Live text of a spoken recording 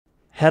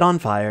Head on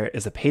Fire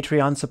is a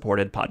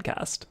Patreon-supported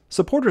podcast.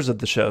 Supporters of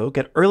the show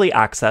get early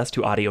access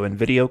to audio and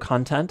video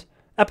content,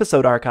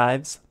 episode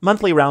archives,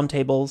 monthly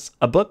roundtables,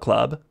 a book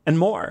club, and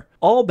more.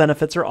 All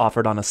benefits are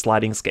offered on a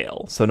sliding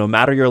scale, so no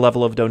matter your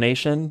level of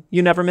donation,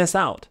 you never miss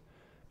out.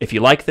 If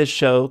you like this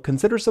show,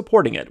 consider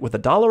supporting it with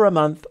 $1 a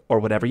month or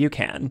whatever you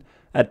can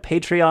at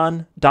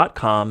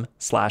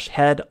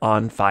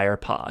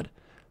patreon.com/headonfirepod.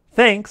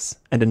 Thanks,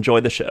 and enjoy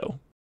the show.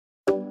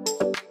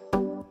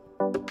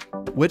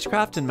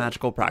 Witchcraft and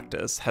magical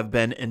practice have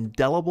been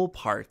indelible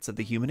parts of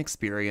the human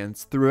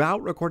experience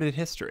throughout recorded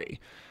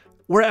history.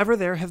 Wherever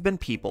there have been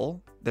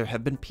people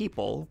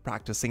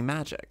practicing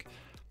magic.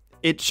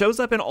 It shows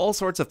up in all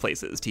sorts of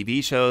places: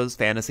 TV shows,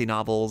 fantasy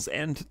novels,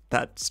 and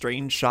that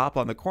strange shop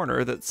on the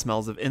corner that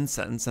smells of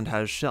incense and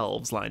has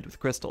shelves lined with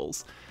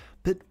crystals.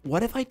 But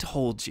what if I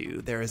told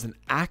you there is an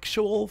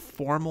actual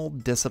formal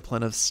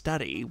discipline of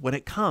study when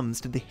it comes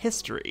to the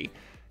history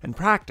and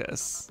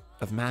practice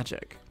of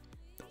magic?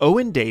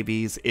 Owen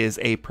Davies is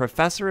a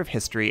professor of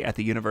history at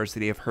the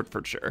University of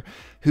Hertfordshire,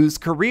 whose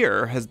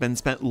career has been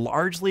spent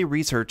largely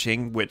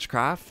researching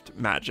witchcraft,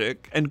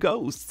 magic, and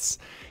ghosts.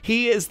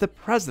 He is the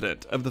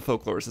president of the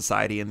Folklore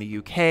Society in the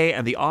UK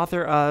and the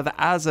author of,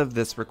 as of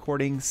this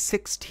recording,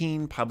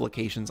 16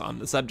 publications on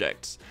the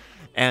subject.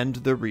 And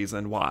the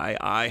reason why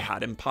I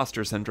had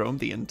imposter syndrome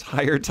the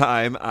entire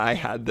time I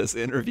had this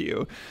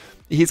interview.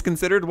 He's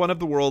considered one of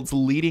the world's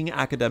leading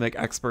academic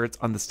experts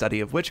on the study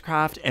of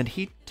witchcraft, and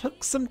he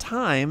took some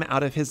time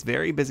out of his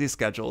very busy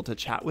schedule to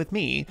chat with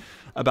me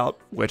about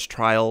witch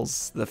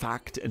trials, the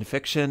fact and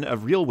fiction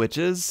of real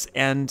witches,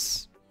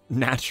 and,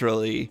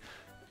 naturally,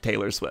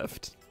 Taylor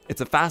Swift.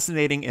 It's a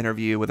fascinating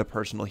interview with a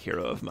personal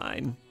hero of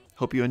mine.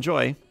 Hope you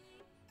enjoy.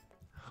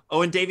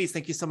 Owen Davies,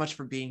 thank you so much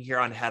for being here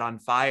on Head on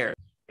Fire.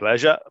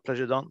 Pleasure,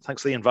 Don.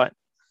 Thanks for the invite.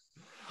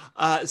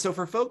 So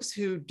for folks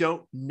who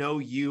don't know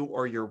you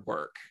or your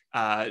work,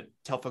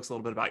 tell folks a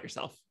little bit about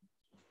yourself.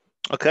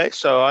 Okay,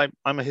 so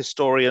I'm a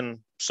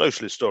historian,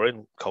 social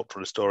historian,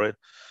 cultural historian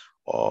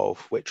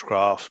of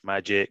witchcraft,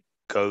 magic,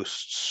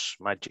 ghosts,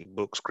 magic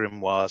books,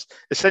 grimoires,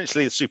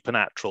 essentially the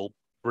supernatural,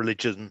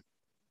 religion,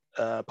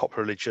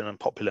 popular religion and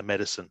popular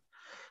medicine.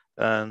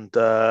 And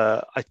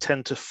I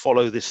tend to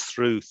follow this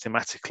through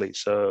thematically.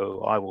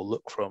 So I will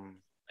look from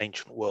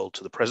ancient world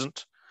to the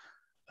present.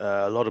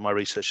 A lot of my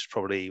research is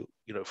probably,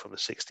 from the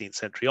 16th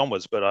century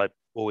onwards, but I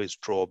always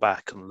draw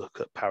back and look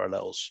at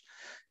parallels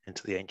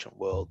into the ancient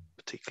world,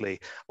 particularly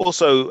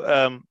also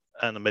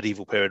and the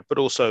medieval period, but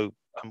also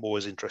I'm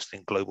always interested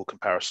in global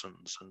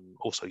comparisons and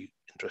also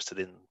interested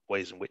in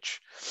ways in which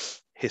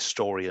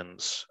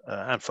historians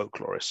and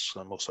folklorists,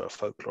 I'm also a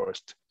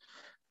folklorist,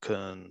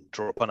 can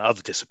draw upon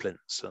other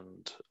disciplines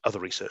and other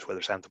research, whether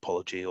it's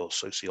anthropology or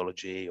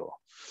sociology or,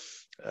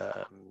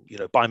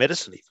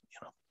 biomedicine even,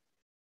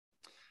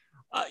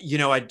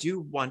 I do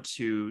want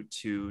to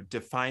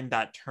define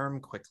that term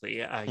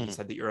quickly. You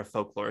said that you're a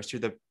folklorist. You're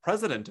the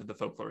president of the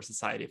Folklore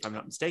Society, if I'm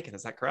not mistaken.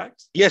 Is that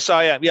correct? Yes,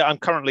 I am. Yeah, I'm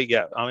currently,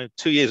 I'm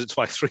 2 years into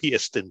my 3-year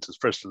stint as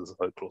president of the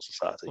Folklore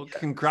Society. Well,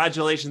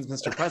 Congratulations,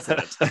 Mr.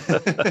 President.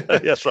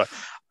 Yes, right.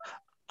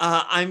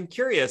 I'm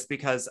curious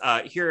because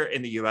here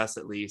in the US,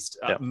 at least,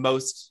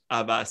 most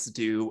of us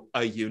do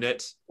a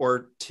unit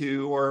or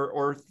two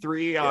or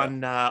three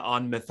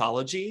on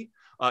mythology.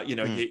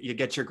 You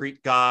get your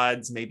Greek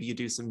gods, maybe you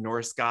do some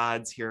Norse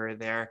gods here or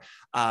there.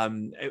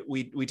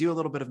 We do a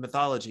little bit of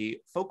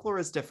mythology. Folklore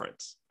is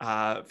different.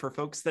 For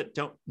folks that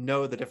don't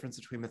know the difference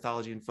between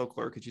mythology and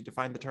folklore, could you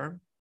define the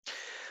term?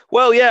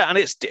 Well, yeah, and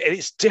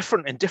it's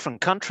different in different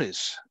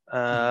countries.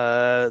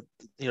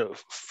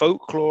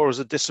 Folklore as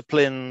a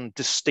discipline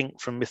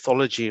distinct from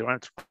mythology or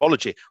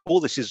anthropology.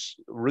 All this is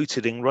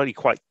rooted in really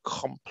quite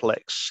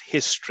complex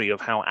history of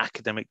how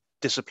academic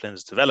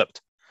disciplines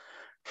developed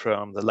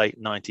from the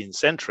late 19th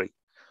century.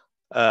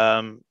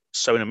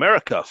 So in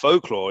America,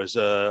 folklore is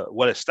a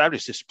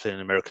well-established discipline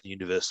in American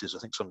universities. I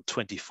think some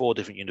 24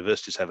 different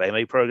universities have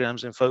MA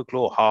programs in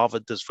folklore.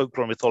 Harvard does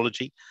folklore and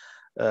mythology,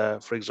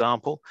 for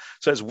example.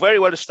 So it's very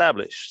well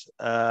established.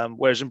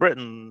 Whereas in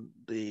Britain,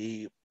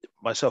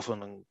 myself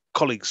and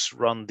colleagues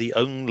run the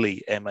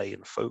only MA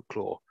in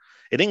folklore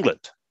in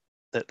England.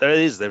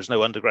 There's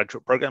no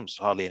undergraduate programs,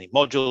 hardly any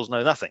modules,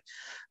 nothing.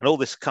 And all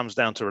this comes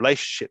down to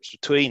relationships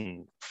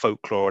between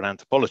folklore and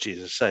anthropology,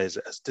 as I say,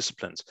 as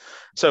disciplines.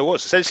 So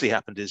what's essentially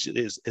happened is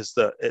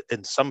that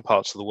in some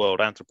parts of the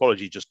world,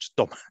 anthropology just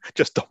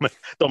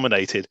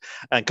dominated,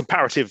 and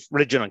comparative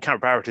religion and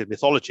comparative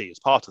mythology is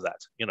part of that,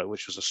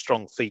 which was a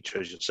strong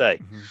feature, as you say.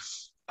 Mm-hmm.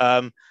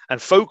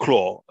 And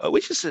folklore,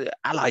 which is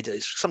allied,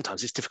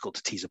 sometimes it's difficult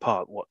to tease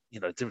apart what,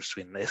 the difference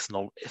between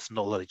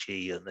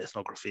ethnology and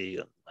ethnography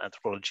and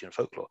anthropology and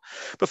folklore.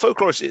 But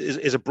folklore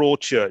is a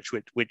broad church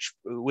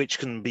which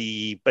can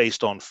be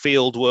based on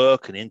field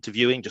work and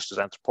interviewing, just as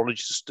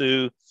anthropologists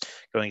do,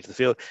 going into the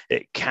field.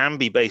 It can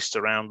be based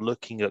around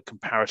looking at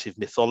comparative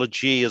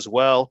mythology as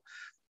well.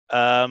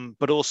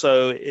 but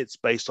also it's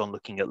based on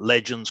looking at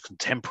legends,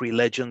 contemporary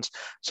legends.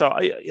 So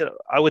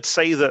I would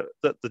say that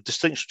the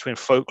distinction between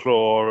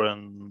folklore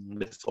and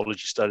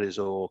mythology studies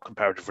or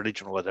comparative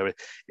religion or whatever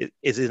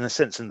is in a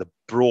sense in the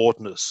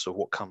broadness of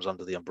what comes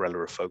under the umbrella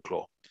of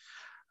folklore.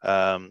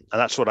 And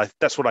that's what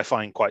I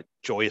find quite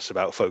joyous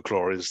about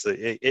folklore, is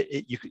that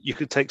you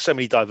could take so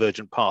many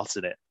divergent paths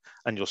in it,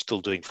 and you're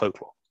still doing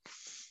folklore.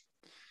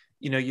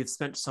 You've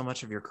spent so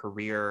much of your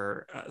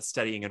career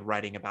studying and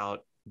writing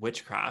about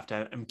witchcraft.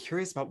 I'm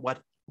curious about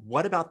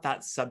what about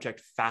that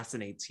subject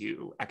fascinates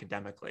you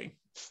academically?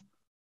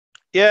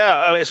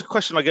 Yeah, I mean, it's a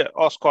question I get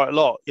asked quite a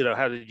lot.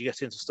 How did you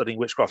get into studying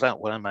witchcraft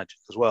and magic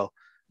as well?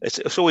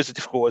 It's always a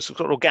difficult, it's sort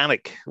of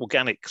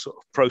organic sort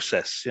of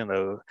process. I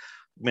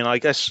mean, I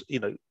guess,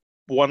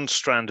 one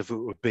strand of it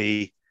would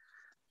be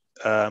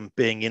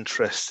being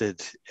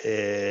interested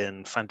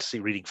in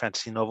reading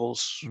fantasy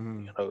novels,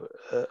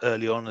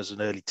 early on as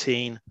an early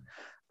teen,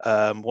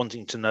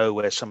 wanting to know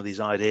where some of these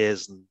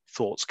ideas and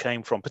thoughts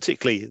came from,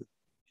 particularly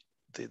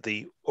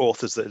the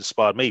authors that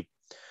inspired me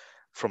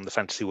from the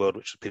fantasy world,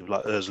 which are people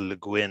like Ursula Le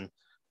Guin,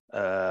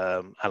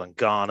 Alan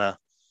Garner,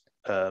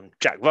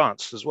 Jack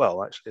Vance as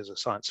well, actually, as a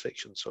science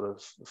fiction sort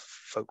of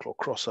folklore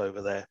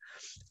crossover there.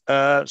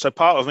 So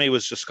part of me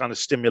was just kind of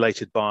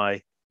stimulated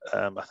by,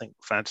 I think,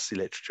 fantasy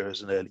literature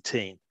as an early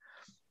teen.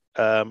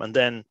 And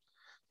then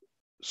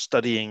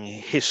studying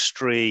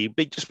history,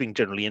 just being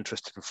generally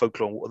interested in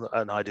folklore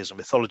and ideas of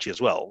mythology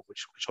as well,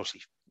 which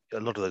obviously a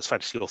lot of those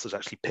fantasy authors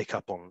actually pick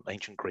up on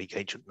ancient Greek,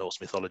 ancient Norse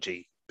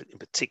mythology in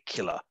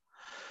particular.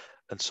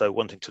 And so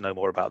wanting to know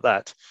more about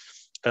that.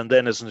 And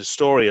then as an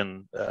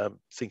historian,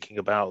 thinking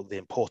about the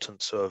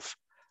importance of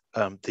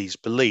these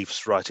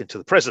beliefs right into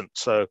the present.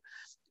 So,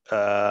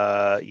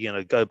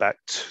 go back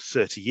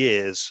 30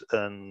 years,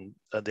 and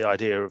the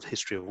idea of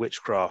history of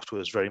witchcraft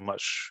was very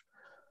much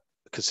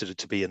considered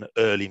to be an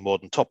early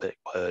modern topic,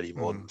 by early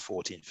modern,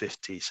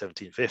 1450,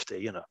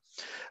 1750,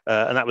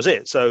 and that was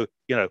it. So,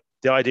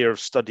 the idea of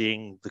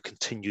studying the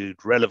continued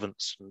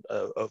relevance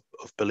of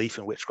belief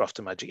in witchcraft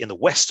and magic in the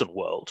Western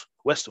world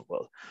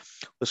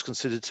was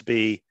considered to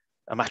be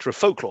a matter of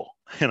folklore,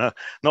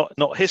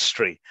 not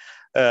history.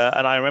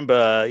 And I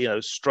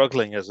remember,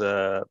 struggling as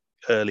a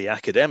early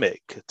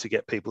academic to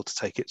get people to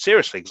take it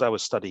seriously, because I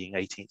was studying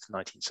 18th,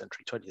 19th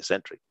century, 20th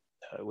century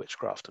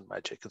witchcraft and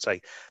magic, and say,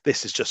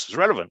 this is just as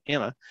relevant.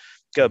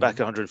 Go back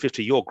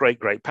 150, your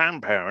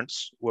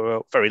great-great-grandparents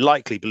were very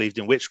likely believed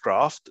in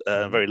witchcraft,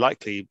 very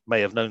likely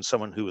may have known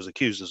someone who was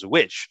accused as a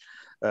witch.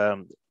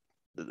 At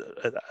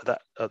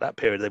that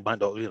period, they might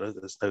not,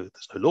 there's no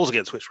laws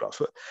against witchcraft,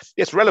 but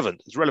it's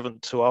relevant. It's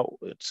relevant to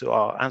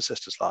our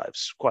ancestors'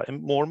 lives quite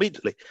more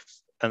immediately.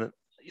 And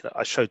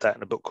I showed that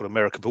in a book called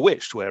America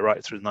Bewitched, where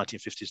right through the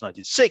 1950s,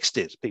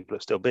 1960s, people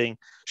are still being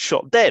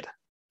shot dead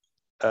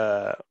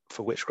for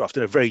witchcraft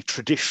in a very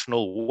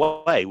traditional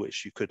way,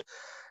 which you could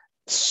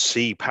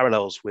see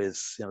parallels with,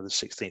 the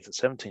 16th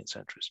and 17th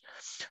centuries.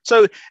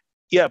 So,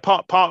 yeah,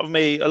 part of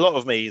me, a lot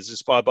of me, is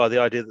inspired by the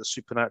idea that the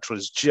supernatural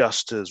is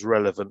just as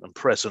relevant and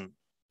present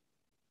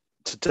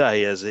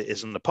today as it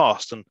is in the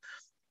past, and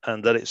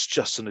that it's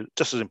just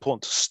as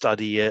important to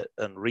study it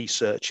and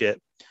research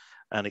it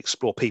and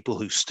explore people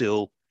who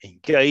still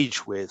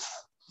engage with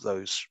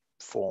those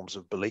forms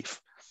of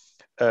belief.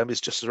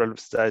 It's just as relevant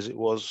today as it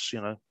was,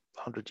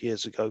 100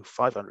 years ago,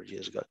 500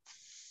 years ago.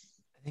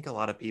 I think a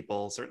lot of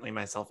people, certainly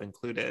myself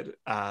included,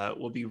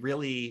 will be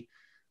really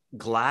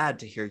glad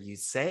to hear you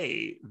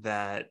say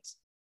that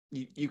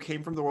you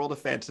came from the world of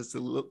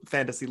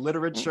fantasy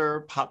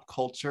literature, pop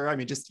culture. I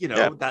mean, just,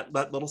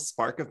 that little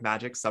spark of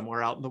magic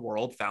somewhere out in the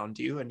world found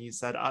you, and you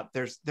said,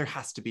 there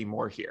has to be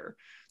more here.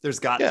 There's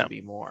got to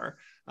be more.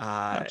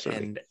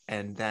 And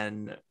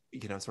then,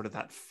 sort of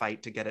that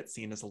fight to get it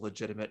seen as a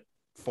legitimate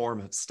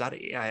form of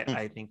study.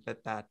 I think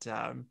that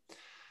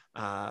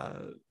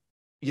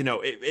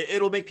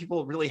it'll make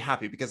people really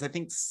happy, because I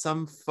think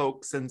some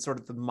folks in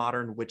sort of the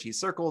modern witchy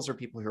circles, or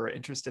people who are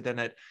interested in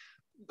it,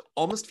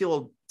 almost feel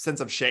a sense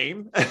of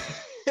shame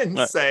in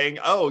saying,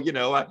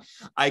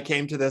 I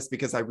came to this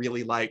because I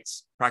really liked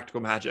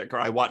practical magic, or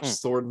I watched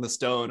Sword in the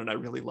Stone and I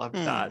really loved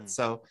that.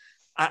 So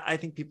I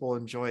think people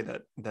enjoy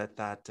that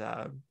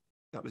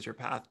was your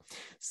path.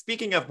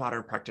 Speaking of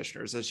modern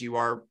practitioners, as you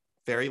are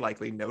very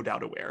likely, no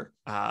doubt aware,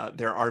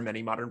 there are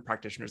many modern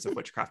practitioners of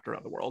witchcraft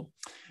around the world.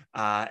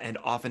 And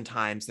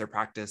oftentimes their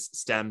practice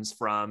stems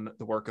from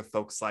the work of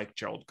folks like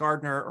Gerald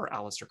Gardner or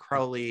Aleister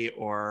Crowley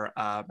or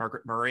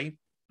Margaret Murray.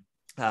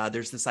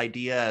 There's this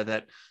idea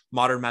that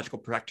modern magical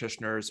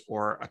practitioners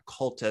or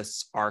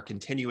occultists are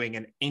continuing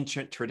an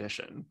ancient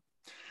tradition.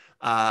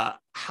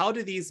 How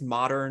do these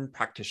modern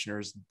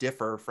practitioners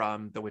differ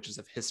from the witches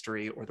of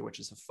history or the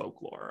witches of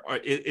folklore? Or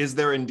is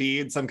there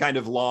indeed some kind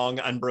of long,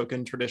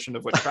 unbroken tradition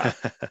of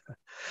witchcraft?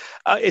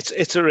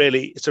 It's a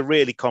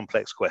really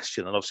complex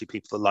question, and obviously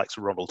people like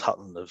Ronald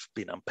Hutton have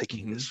been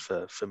unpicking this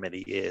for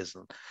many years.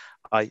 And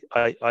I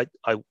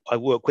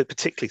work with,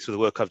 particularly through the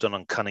work I've done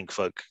on cunning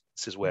folk,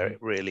 this is where it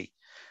really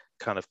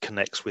kind of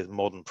connects with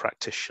modern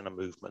practitioner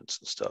movements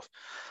and stuff.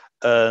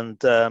 And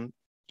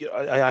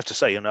I have to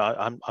say,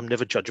 I'm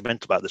never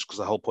judgmental about this, because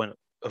the whole point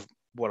of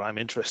what I'm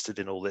interested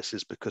in all this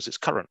is because it's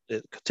current,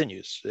 it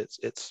continues,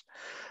 it's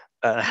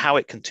how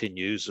it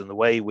continues, and the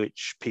way in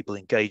which people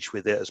engage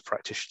with it as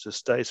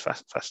practitioners today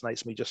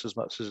fascinates me just as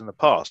much as in the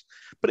past.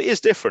 But it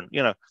is different,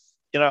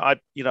 I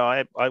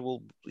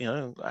will,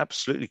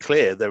 absolutely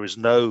clear there is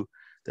no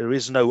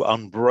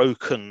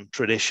unbroken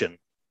tradition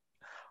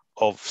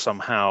of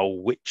somehow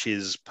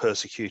witches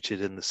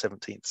persecuted in the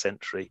 17th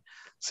century,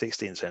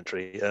 16th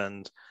century,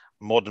 and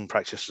modern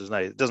practitioners now.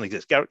 It doesn't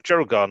exist.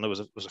 Gerald Gardner was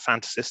a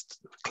fantasist,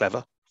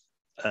 clever,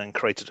 and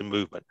created a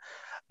movement.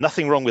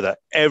 Nothing wrong with that.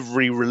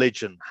 Every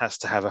religion has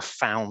to have a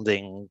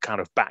founding kind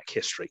of back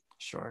history.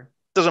 Sure.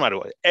 Doesn't matter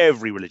what.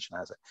 Every religion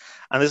has it,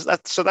 and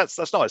that's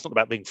not. It's not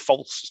about being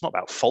false. It's not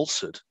about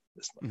falsehood.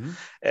 Mm-hmm.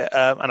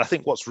 And I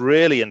think what's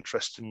really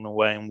interesting in the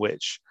way in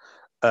which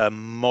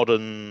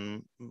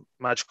modern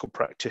magical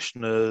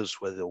practitioners,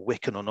 whether they're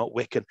Wiccan or not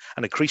Wiccan,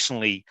 and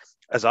increasingly,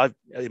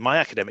 in my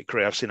academic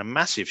career, I've seen a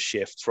massive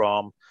shift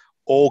from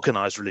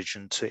organized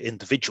religion to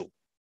individual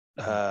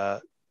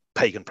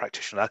pagan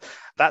practitioner.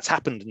 That's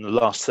happened in the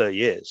last 30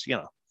 years,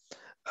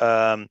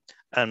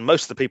 and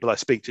most of the people I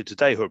speak to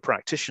today who are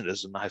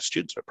practitioners, and I have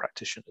students who are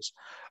practitioners,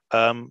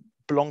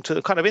 belong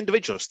to kind of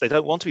individuals. They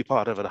don't want to be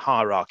part of a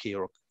hierarchy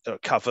or a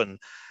coven.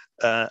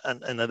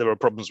 And then there are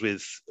problems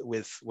with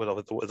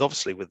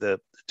obviously with the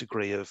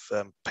degree of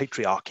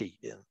patriarchy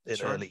in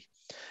sure.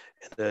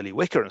 early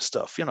Wicca and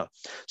stuff,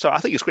 So I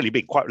think it's really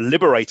been quite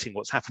liberating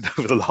what's happened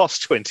over the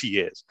last 20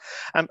 years,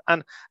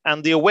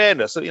 and the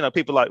awareness that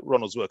people like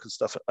Ronald's work and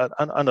stuff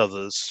and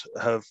others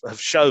have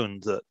shown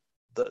that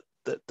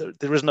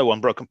there is no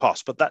unbroken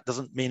past, but that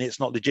doesn't mean it's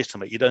not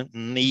legitimate. You don't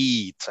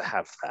need to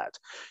have that.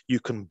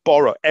 You can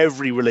borrow.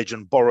 Every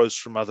religion borrows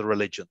from other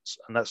religions,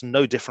 and that's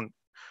no different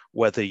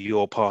whether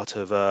you're part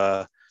of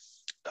a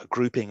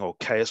grouping or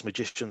chaos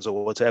magicians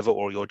or whatever,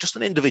 or you're just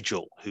an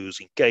individual who's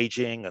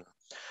engaging and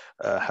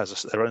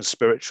has their own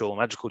spiritual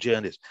magical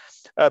journeys.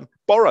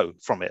 Borrow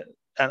from it,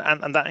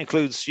 and that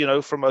includes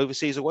from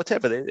overseas or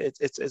whatever.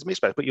 It's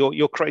mixed bag, but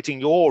you're creating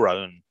your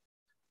own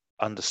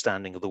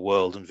understanding of the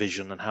world and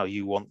vision and how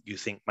you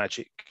think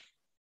magic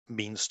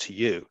means to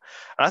you.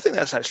 And I think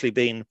that's actually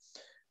been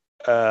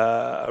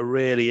a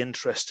really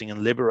interesting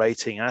and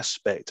liberating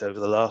aspect over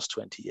the last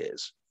 20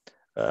 years.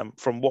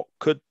 From what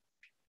could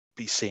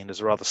be seen as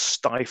a rather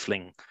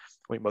stifling,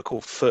 what you might call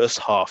first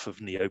half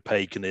of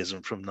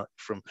neo-paganism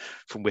from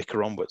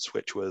Wicca onwards,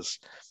 which was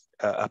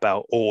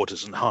about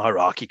orders and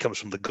hierarchy, comes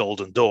from the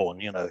Golden Dawn.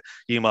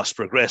 You must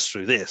progress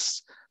through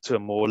this, to a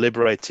more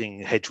liberating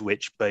hedge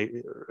witch,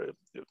 the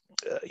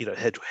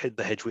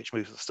hedge witch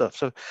movement stuff.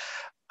 So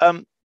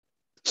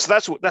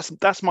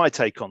that's my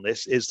take on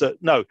this. Is that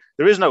no,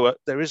 there is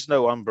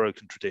no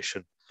unbroken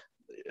tradition.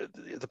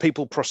 The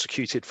people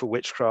prosecuted for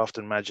witchcraft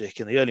and magic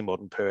in the early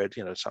modern period,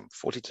 some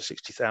 40 to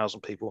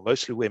 60,000 people,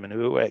 mostly women,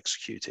 who were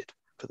executed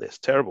for this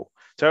terrible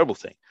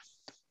thing,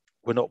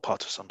 were not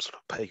part of some sort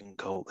of pagan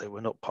cult. They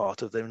were not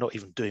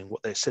even doing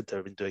what they said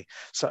they've been doing.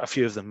 So a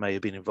few of them may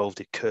have been involved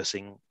in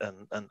cursing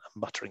and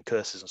muttering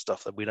curses and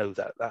stuff, that we know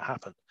that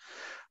happened.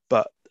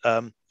 But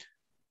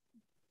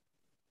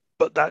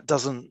that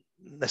doesn't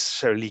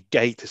necessarily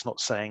negate. It's not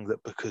saying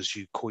that because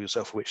you call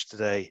yourself a witch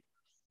today,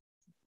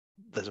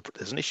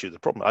 there's an issue. The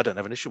problem, I don't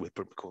have an issue with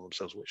people calling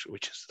themselves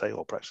witches today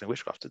or practicing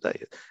witchcraft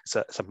today. It's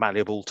a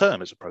malleable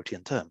term. It's a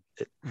protean term.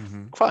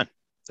 Fine.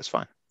 It's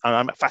fine. And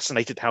I'm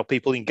fascinated how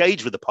people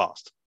engage with the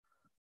past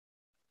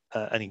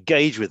and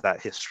engage with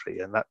that history,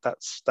 and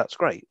that's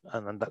great.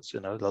 And that's a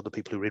lot of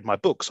people who read my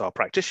books are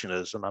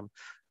practitioners, and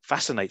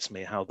fascinates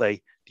me how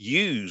they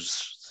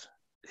use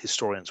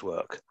historians'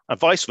 work, and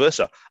vice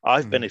versa.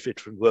 I've benefited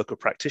from the work of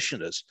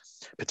practitioners,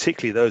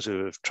 particularly those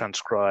who have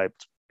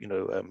transcribed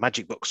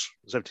magic books,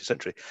 17th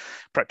century.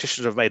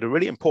 Practitioners have made a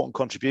really important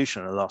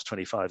contribution in the last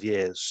 25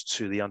 years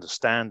to the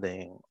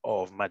understanding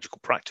of magical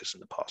practice in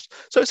the past.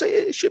 So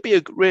it should be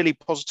a really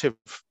positive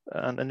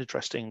and an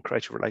interesting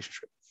creative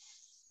relationship.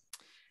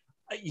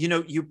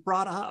 You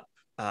brought up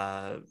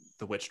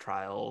the witch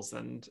trials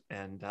and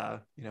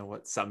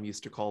what some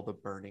used to call the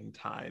burning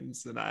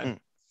times, and I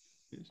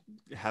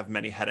have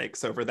many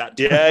headaches over that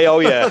term.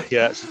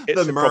 It's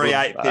the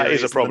Murrayite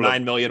theories, is a problem. The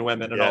 9 million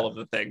women, and all of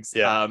the things.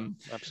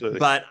 Absolutely.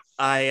 But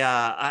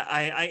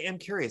I am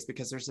curious,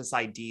 because there's this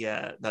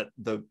idea that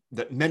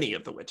many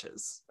of the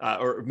witches,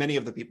 or many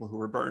of the people who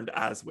were burned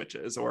as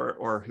witches,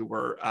 or who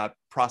were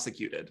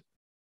prosecuted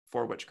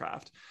for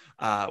witchcraft,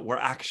 were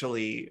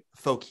actually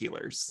folk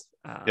healers,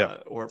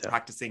 or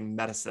practicing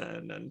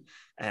medicine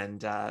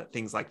and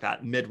things like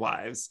that,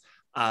 midwives.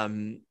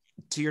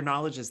 To your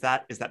knowledge, is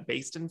that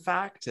based in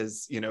fact?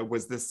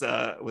 Was this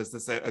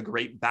a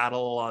great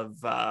battle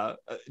of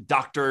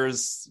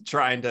doctors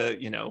trying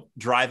to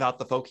drive out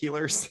the folk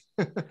healers?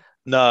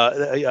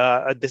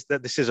 No,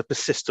 this is a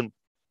persistent.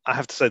 I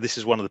have to say, this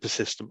is one of the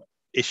persistent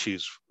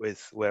issues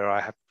with where I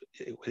have.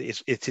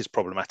 It is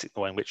problematic the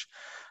way in which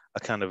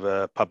a kind of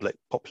a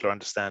popular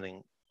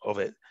understanding of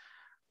it,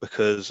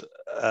 because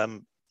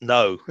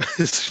No,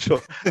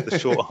 the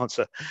short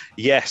answer.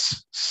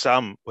 Yes,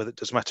 some. Whether it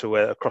doesn't matter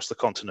where across the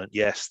continent.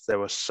 Yes, there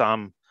were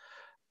some.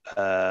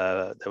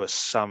 There were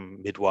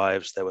some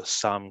midwives. There were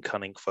some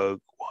cunning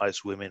folk,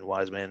 wise women,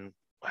 wise men,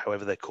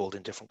 however they're called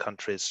in different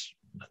countries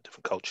and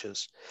different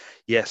cultures.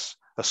 Yes,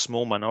 a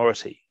small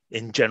minority.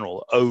 In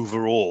general,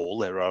 overall,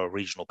 there are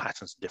regional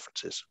patterns and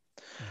differences.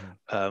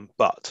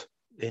 But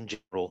in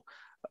general,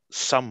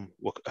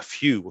 a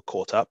few were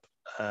caught up,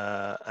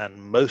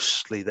 and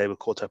mostly they were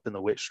caught up in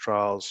the witch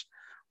trials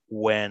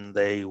when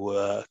they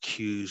were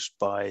accused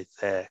by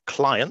their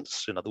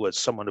clients. In other words,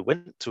 someone who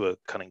went to a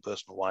cunning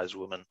person, a wise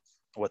woman,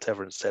 or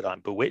whatever, and said, "I'm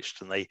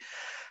bewitched," and they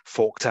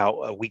forked out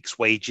a week's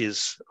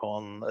wages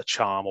on a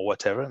charm or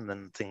whatever, and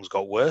then things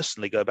got worse,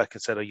 and they go back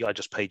and said, "Oh, I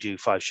just paid you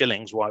 5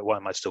 shillings. Why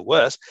am I still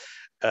worse?"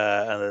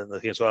 And then the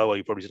thing is, well,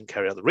 you probably didn't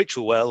carry out the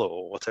ritual well,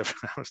 or whatever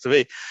it happens to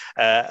be.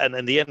 And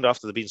in the end,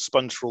 after they've been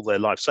sponged for all their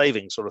life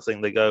savings, sort of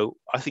thing, they go,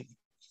 "I think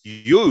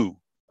you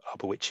are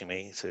bewitching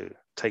me to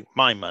take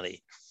my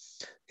money,"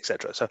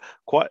 etc. So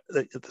quite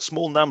the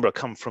small number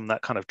come from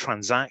that kind of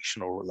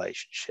transactional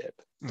relationship.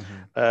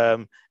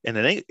 In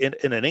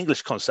an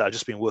English context, I've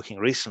just been working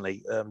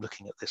recently,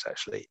 looking at this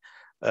actually.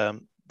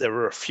 There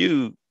are a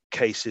few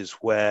cases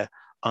where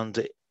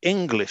under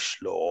English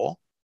law,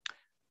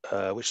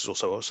 which is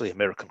also obviously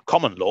American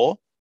common law,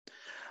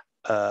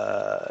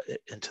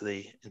 into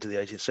the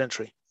 18th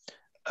century.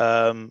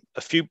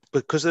 A few,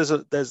 because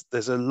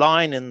there's a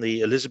line in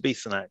the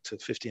Elizabethan Act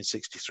of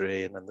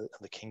 1563 and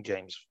the King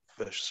James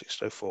version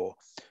 1604,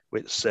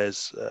 which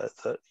says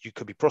that you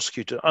could be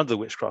prosecuted under the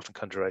Witchcraft and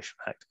Conjuration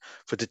Act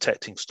for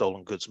detecting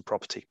stolen goods and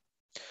property.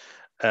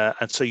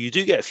 And so you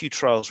do get a few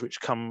trials which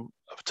come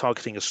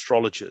targeting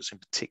astrologers, in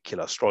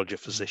particular, astrologer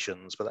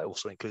physicians, but that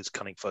also includes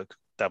cunning folk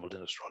dabbled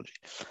in astrology.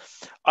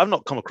 I've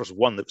not come across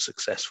one that was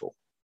successful.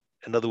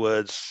 In other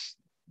words,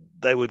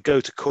 they would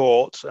go to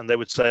court and they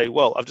would say,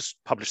 "Well, I've just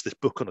published this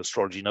book on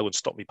astrology. No one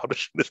stopped me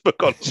publishing this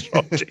book on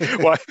astrology.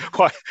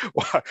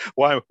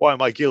 Why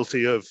am I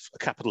guilty of a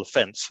capital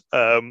offence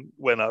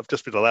when I've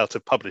just been allowed to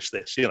publish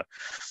this?"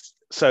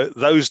 So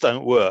those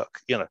don't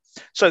work.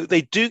 So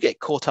they do get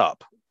caught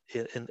up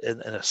in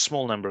a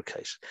small number of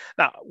cases.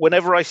 Now,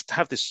 whenever I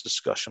have this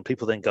discussion,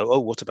 people then go, "Oh,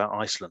 what about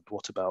Iceland?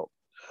 What about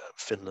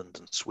Finland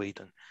and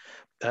Sweden?"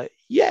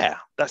 Yeah,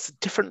 that's a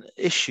different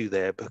issue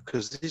there,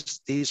 because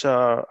these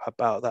are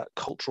about that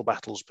cultural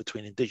battles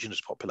between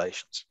indigenous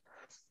populations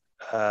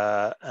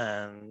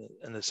and,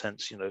 in a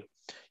sense,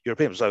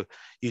 Europeans. So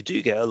you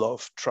do get a lot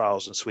of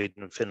trials in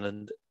Sweden and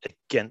Finland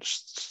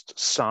against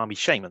Sami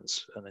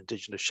shamans and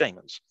indigenous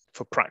shamans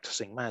for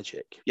practicing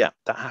magic. Yeah,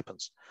 that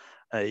happens.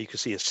 You can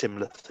see a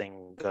similar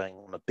thing going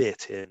on a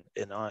bit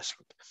in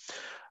Iceland.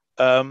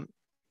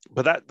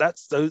 But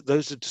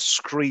those are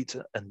discrete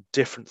and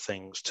different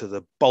things to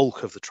the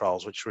bulk of the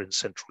trials, which are in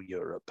Central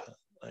Europe.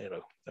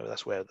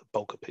 That's where the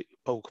bulk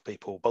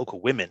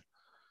of women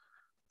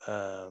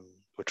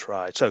were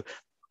tried.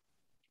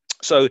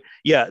 So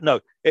yeah,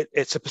 no,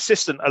 it's a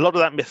persistent. A lot of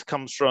that myth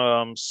comes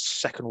from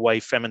second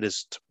wave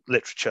feminist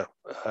literature,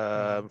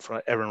 from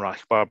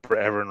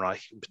Barbara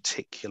Ehrenreich in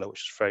particular,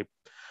 which is very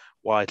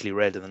widely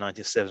read in the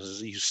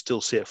 1970s. You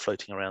still see it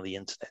floating around the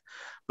internet.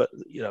 But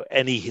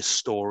any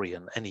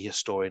historian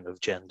of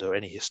gender,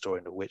 any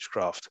historian of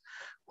witchcraft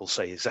will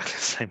say exactly the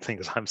same thing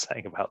as I'm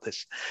saying about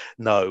this.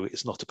 No,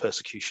 it's not a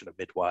persecution of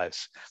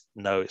midwives.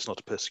 No, it's not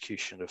a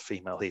persecution of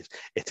female healers.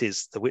 It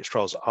is, the witch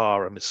trials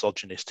are a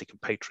misogynistic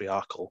and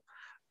patriarchal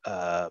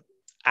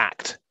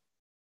act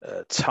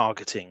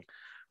targeting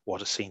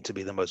what are seen to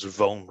be the most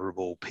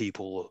vulnerable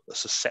people,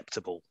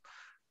 susceptible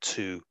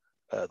to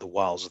the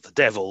wiles of the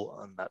devil,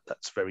 and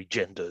that's very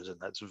gendered and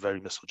that's very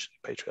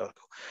misogynistic,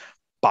 patriarchal.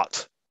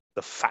 But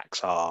the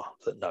facts are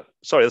that no.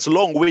 Sorry, that's a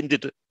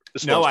long-winded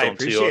response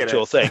to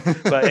your thing,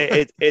 but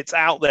it's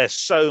out there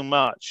so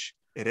much.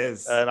 It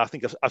is, and I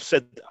think I've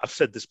said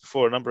this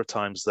before a number of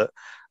times, that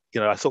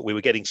I thought we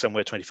were getting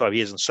somewhere 25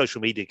 years, and social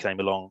media came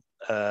along,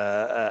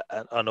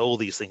 and all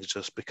these things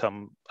just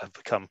have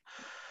become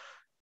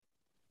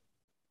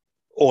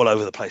all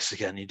over the place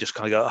again. You just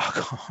kind of go, "Oh,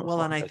 God."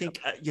 Well, and I think,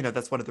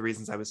 that's one of the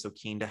reasons I was so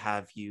keen to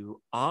have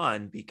you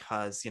on,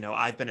 because,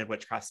 I've been in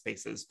witchcraft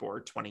spaces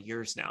for 20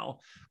 years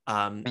now.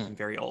 I'm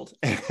very old.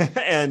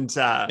 And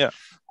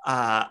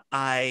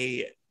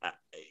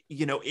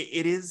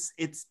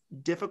it's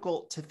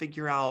difficult to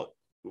figure out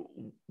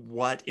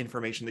what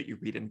information that you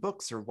read in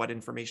books or what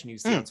information you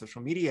see on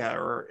social media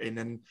or in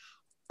an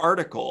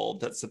article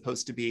that's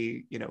supposed to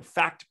be,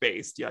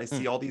 fact-based. Yeah, I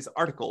see all these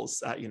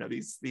articles,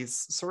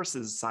 these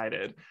sources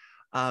cited.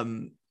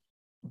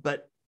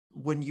 But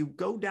when you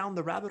go down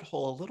the rabbit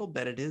hole a little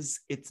bit,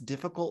 it's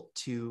difficult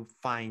to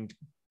find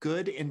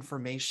good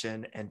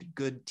information and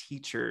good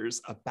teachers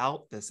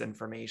about this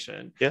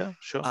information. Yeah,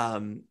 sure.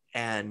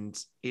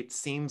 And it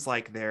seems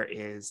like there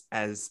is,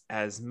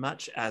 as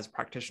much as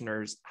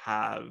practitioners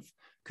have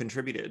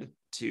contributed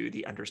to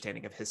the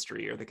understanding of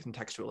history or the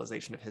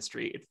contextualization of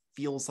history, it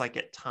feels like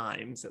at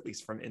times, at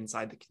least from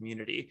inside the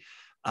community,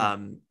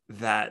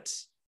 that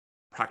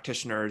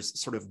practitioners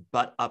sort of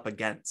butt up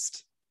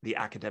against the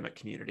academic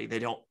community. They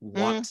don't Mm.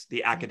 want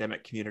the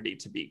academic community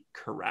to be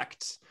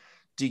correct.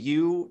 Do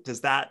you find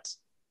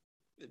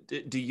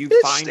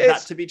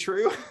that to be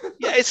true?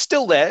 Yeah, it's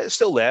still there. It's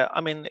still there.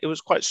 I mean, it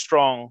was quite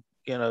strong,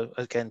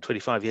 again,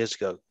 25 years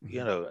ago.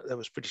 That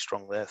was pretty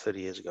strong there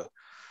 30 years ago.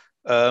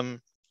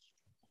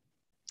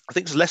 I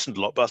think it's lessened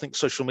a lot, but I think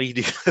social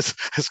media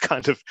has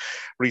kind of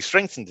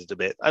re-strengthened it a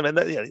bit. I mean,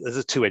 there's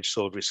a two-edged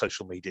sword with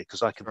social media,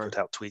 because I can put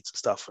out tweets and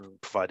stuff and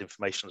provide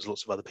information, as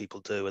lots of other people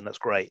do, and that's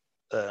great.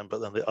 But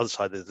then the other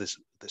side, there's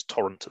this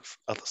torrent of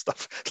other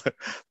stuff.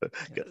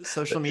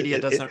 Social media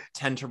doesn't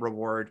tend to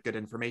reward good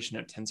information.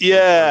 It tends to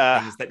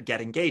reward things that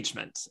get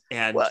engagement.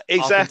 And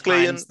exactly,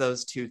 oftentimes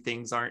those two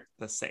things aren't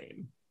the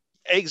same.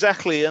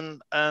 Exactly,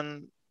 and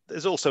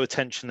there's also a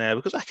tension there,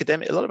 because a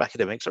lot of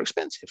academics are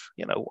expensive,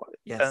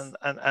 Yes.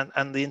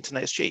 and the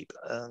internet is cheap,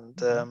 and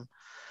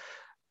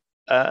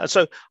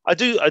so I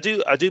do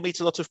meet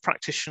a lot of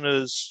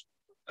practitioners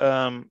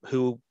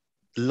who,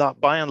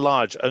 by and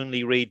large,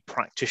 only read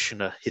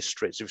practitioner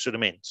histories, if you see what I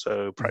mean.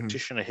 So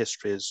practitioner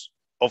histories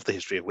of the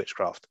history of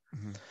witchcraft,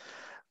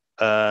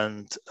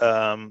 and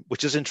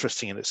which is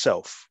interesting in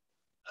itself.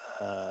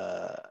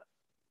 And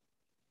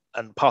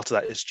part of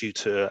that is due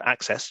to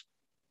access.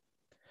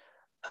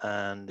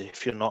 And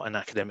if you're not an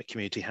academic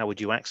community, how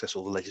would you access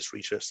all the latest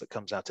research that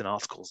comes out in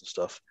articles and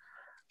stuff?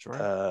 Sure.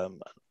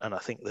 And I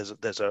think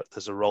there's a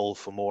role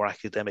for more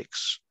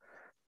academics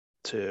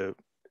to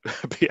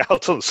be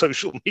out on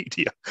social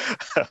media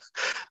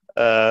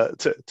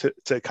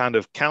to kind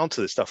of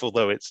counter this stuff.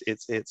 Although it's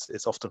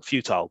often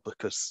futile,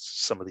 because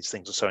some of these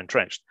things are so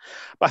entrenched.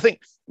 But I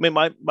mean,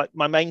 my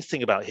main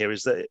thing about here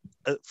is that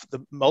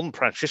the modern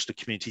practitioner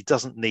community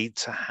doesn't need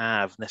to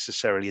have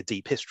necessarily a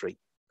deep history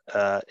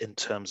in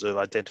terms of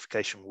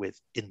identification with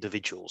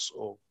individuals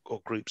or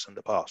groups in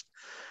the past.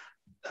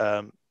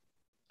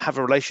 Have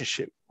a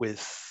relationship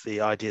with the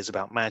ideas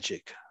about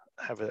magic.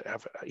 Have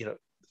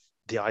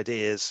the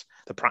ideas,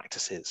 the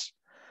practices.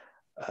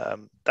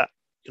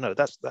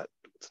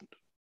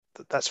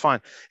 That's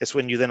fine. It's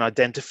when you then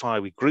identify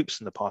with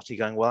groups in the past, you're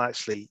going, well,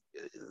 actually,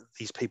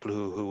 these people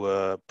who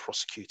were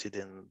prosecuted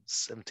in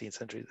 17th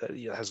century, that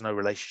has no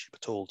relationship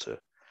at all to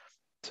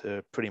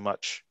pretty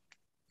much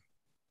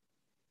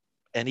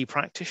any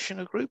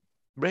practitioner group,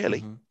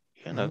 really,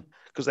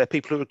 because they're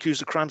people who are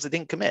accused of crimes they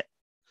didn't commit.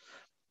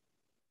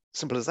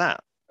 Simple as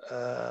that.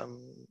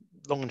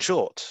 Long and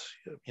short,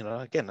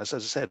 again, as I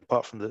said,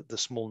 apart from the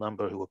small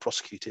number who were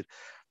prosecuted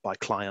by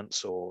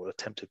clients or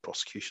attempted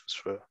prosecutions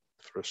for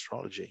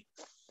astrology,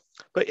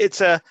 but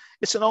it's an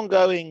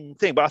ongoing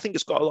thing. But I think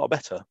it's got a lot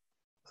better.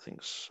 I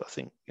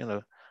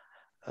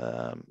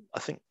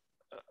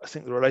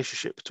think the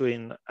relationship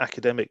between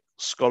academic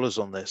scholars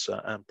on this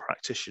and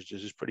practitioners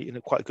is pretty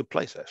in quite a good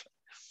place, actually.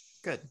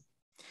 Good.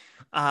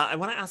 I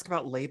want to ask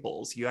about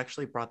labels. You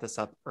actually brought this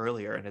up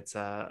earlier, and it's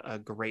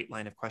a great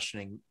line of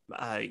questioning.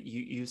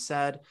 You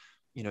said,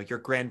 your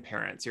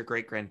grandparents, your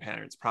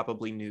great-grandparents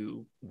probably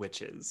knew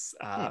witches,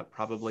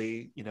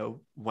 probably,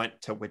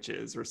 went to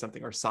witches or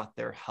something, or sought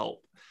their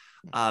help.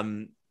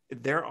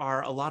 There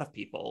are a lot of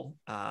people,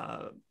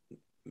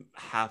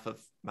 half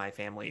of my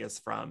family is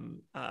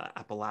from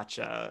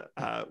Appalachia,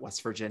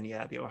 West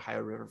Virginia, the Ohio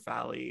River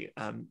Valley,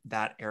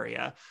 that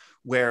area,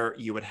 where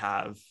you would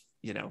have,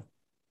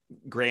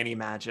 granny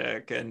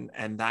magic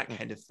and that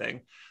kind of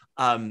thing.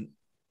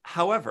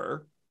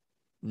 However,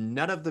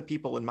 none of the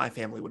people in my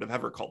family would have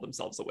ever called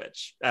themselves a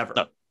witch, ever.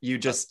 No. You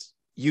just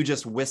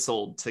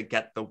whistled to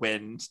get the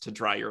wind to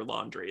dry your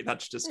laundry.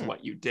 That's just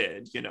what you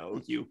did.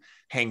 You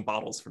hang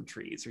bottles from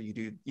trees, or you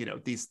do,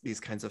 these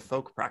kinds of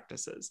folk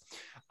practices.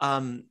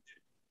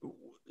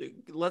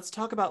 Let's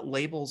talk about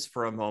labels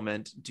for a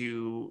moment.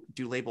 Do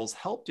labels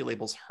help? Do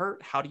labels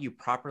hurt? How do you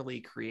properly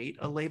create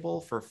a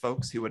label for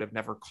folks who would have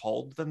never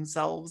called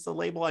themselves a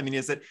label? I mean,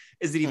 is it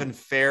even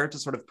fair to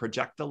sort of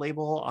project a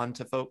label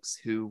onto folks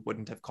who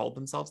wouldn't have called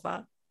themselves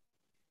that?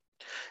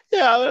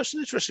 Yeah, that's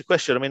an interesting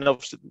question. I mean,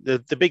 obviously,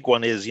 the big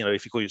one is,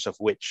 if you call yourself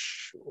a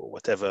witch or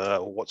whatever,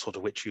 or what sort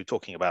of witch you're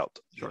talking about,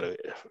 sure,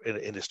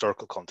 in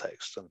historical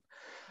context, and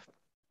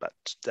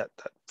that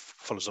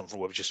follows on from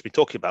what we've just been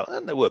talking about.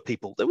 And there were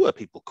people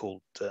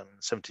called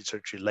 17th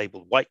century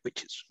labeled white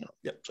witches.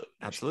 Yep, so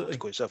absolutely. You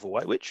call yourself a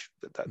white witch.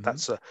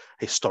 That's a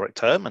historic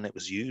term, and it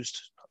was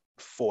used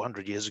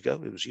 400 years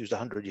ago. It was used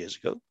 100 years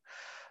ago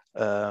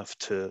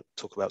to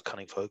talk about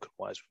cunning folk and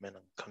wise women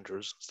and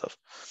conjurers and stuff.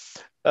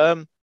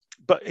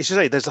 But as you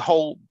say, there's a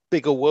whole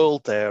bigger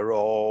world there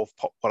of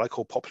what I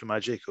call popular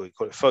magic, or you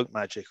call it folk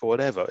magic, or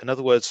whatever. In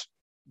other words,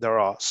 there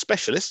are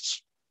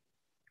specialists,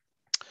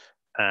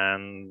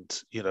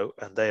 and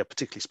they are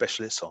particularly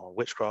specialists on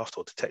witchcraft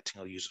or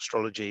detecting or use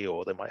astrology,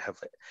 or they might have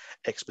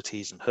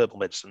expertise in herbal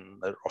medicine.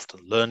 They're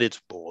often learned,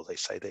 or they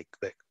say they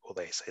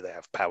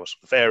have powers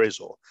from fairies,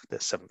 or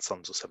they're seventh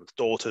sons or seventh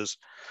daughters,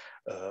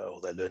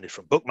 or they're learned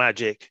from book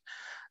magic.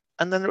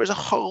 And then there is a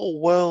whole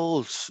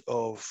world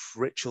of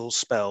ritual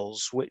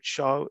spells which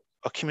are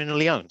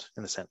communally owned,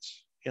 in a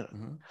sense,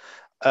 and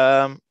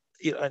call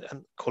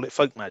it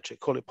folk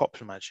magic, call it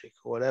popular magic,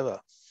 or whatever.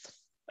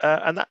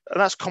 and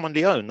that's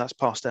commonly owned. That's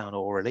passed down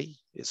orally.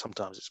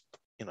 Sometimes it's,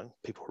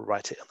 people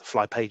write it on the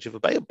fly page of a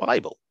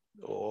Bible,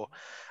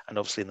 and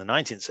obviously in the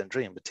 19th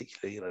century, in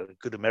particular,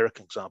 good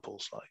American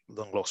examples like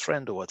Long Lost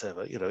Friend or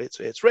whatever.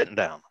 It's written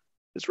down.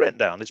 It's written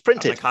down. It's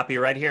printed. My copy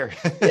right here.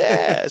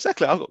 Yeah,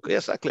 exactly. I've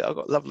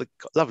got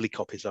lovely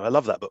copies. I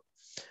love that book,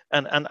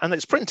 and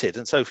it's printed.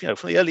 And so from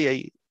the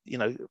early,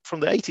 from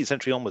the 18th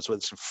century onwards, whether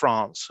it's in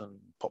France and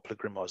popular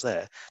grimoires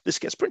there, this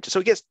gets printed. So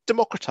it gets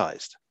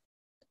democratized.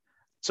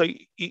 So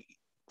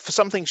for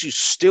some things, you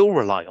still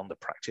rely on the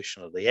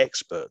practitioner, the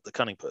expert, the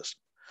cunning person.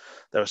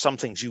 There are some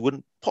things you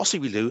wouldn't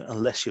possibly do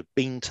unless you've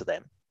been to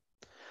them.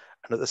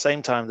 And at the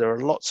same time, there are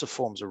lots of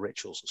forms of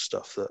rituals and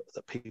stuff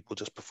that people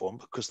just perform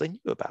because they knew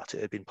about it.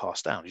 It had been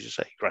passed down. You just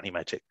say granny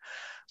magic.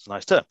 It's a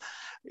nice term,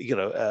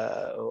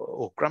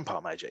 or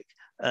grandpa magic.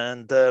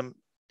 And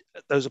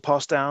those are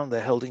passed down.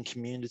 They're held in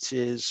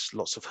communities,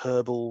 lots of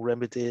herbal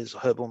remedies,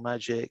 herbal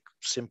magic,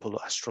 simple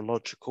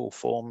astrological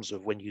forms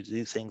of when you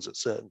do things at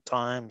certain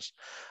times,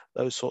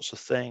 those sorts of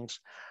things.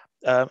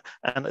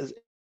 And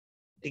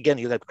again,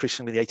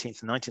 increasingly in the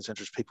 18th and 19th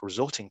centuries, people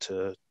resorting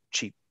to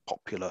cheap,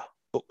 popular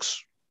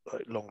books,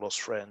 like Long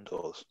Lost Friend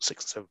or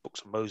 6 and 7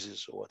 Books of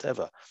Moses or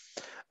whatever.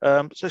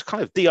 So it's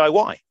kind of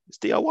DIY. It's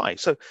DIY.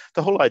 So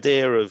the whole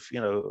idea of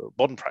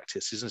modern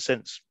practice is in a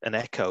sense an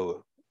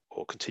echo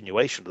or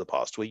continuation of the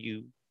past, where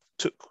you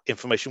took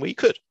information where you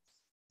could,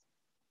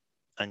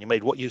 and you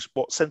made what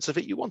sense of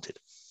it you wanted.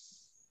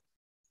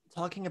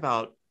 Talking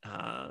about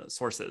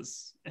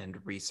sources and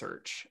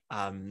research,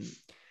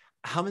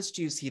 how much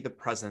do you see the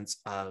presence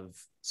of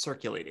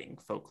circulating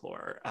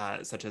folklore,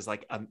 such as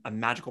like a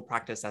magical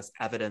practice as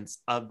evidence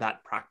of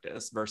that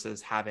practice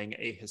versus having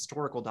a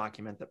historical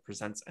document that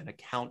presents an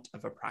account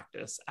of a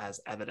practice as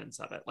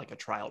evidence of it, like a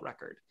trial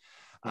record,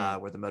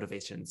 where the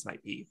motivations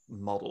might be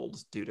muddled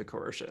due to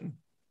coercion?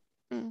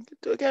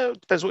 Again,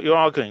 depends what you're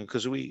arguing,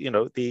 because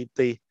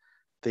the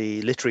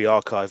literary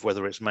archive,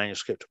 whether it's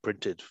manuscript or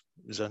printed,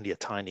 is only a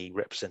tiny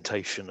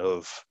representation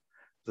of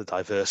the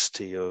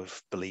diversity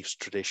of beliefs,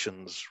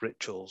 traditions,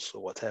 rituals,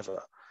 or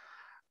whatever,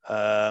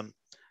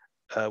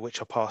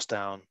 which are passed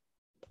down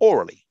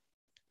orally.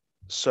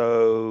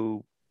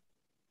 So,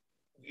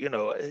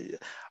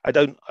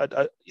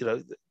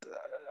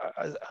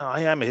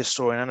 I am a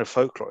historian and a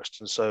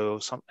folklorist, and so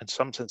in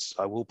some senses,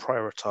 I will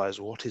prioritize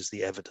what is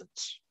the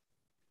evidence,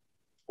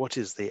 what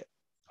is the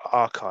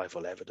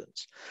archival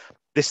evidence.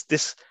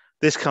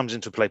 This comes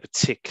into play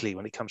particularly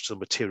when it comes to the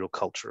material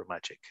culture of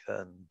magic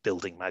and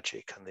building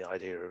magic and the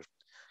idea of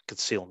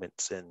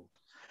concealments in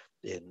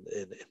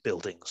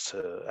buildings,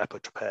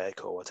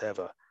 apotropaic or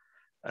whatever.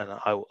 And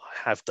I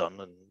have done,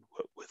 and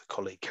worked with a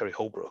colleague, Kerry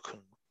Holbrook,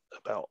 and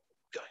about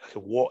going, okay,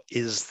 what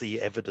is the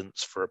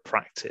evidence for a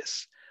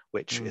practice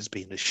which has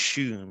been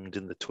assumed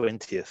in the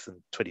 20th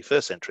and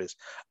 21st centuries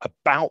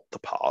about the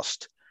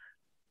past,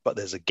 but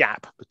there's a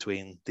gap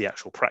between the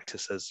actual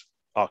practice as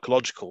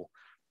archaeological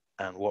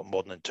and what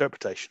modern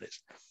interpretation is.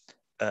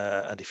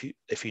 And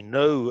if you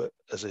know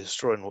as a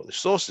historian what the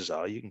sources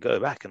are, you can go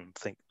back and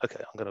think, okay,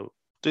 I'm going to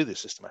do this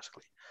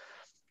systematically.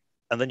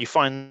 And then you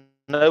find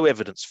no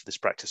evidence for this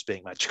practice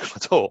being magical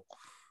at all,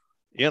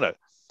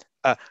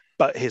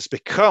 but it's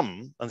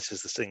become, and this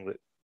is the thing that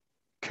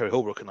Kerry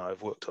Holbrook and I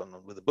have worked on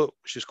with a book,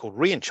 which is called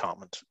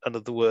re-enchantment. In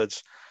other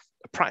words,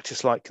 a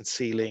practice like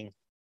concealing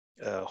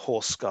a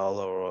horse skull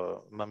or a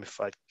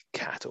mummified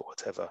cat or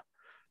whatever.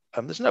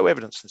 There's no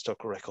evidence in the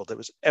historical record that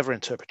was ever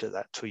interpreted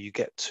that till you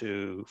get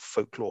to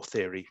folklore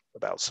theory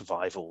about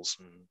survivals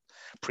and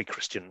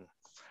pre-Christian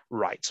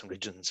rites and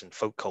religions in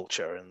folk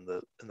culture in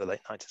the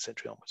late 19th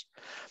century onwards.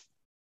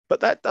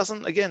 But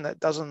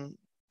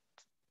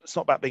it's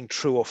not about being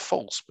true or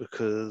false,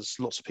 because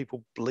lots of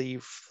people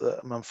believe that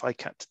a mummified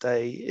cat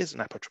today is an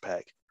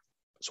apotropaic.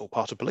 It's all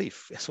part of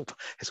belief. It's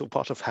all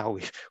part of how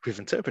we've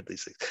interpreted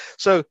these things.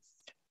 So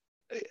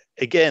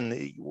again,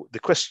 the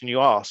question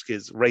you ask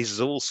raises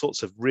all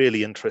sorts of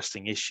really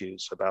interesting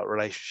issues about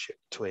relationship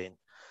between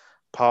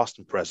past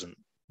and present,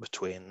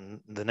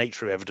 between the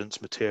nature of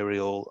evidence,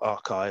 material,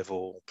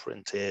 archival,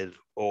 printed,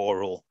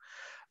 oral,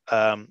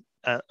 and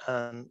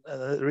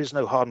there is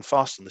no hard and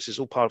fast, and this is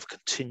all part of a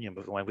continuum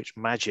of the way in which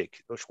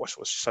magic, which was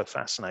so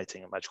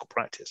fascinating, a magical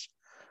practice,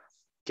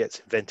 gets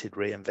invented,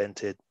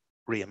 reinvented,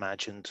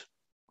 reimagined,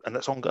 and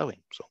that's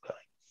ongoing. It's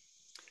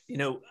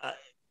ongoing.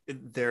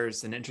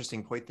 There's an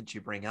interesting point that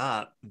you bring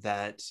up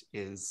that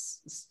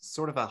is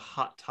sort of a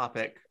hot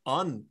topic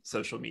on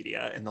social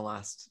media in the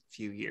last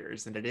few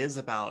years, and it is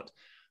about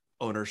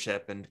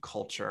ownership and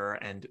culture,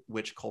 and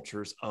which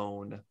cultures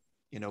own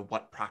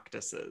what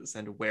practices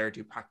and where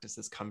do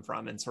practices come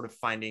from, and sort of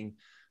finding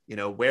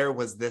where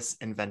was this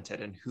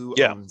invented and who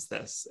owns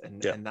this,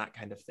 and that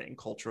kind of thing,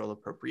 cultural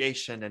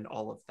appropriation and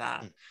all of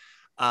that.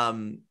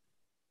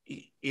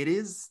 It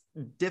is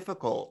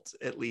difficult,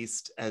 at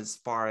least as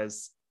far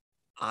as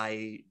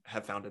I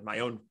have found in my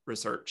own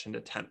research and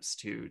attempts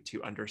to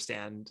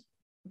understand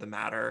the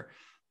matter,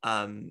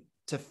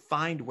 to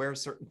find where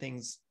certain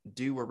things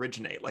do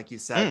originate. Like you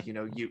said,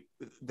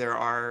 there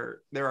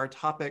are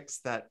topics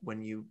that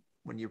when you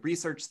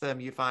research them,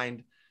 you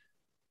find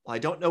well, I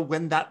don't know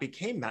when that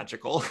became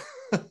magical.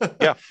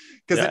 Yeah,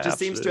 Because yeah, it just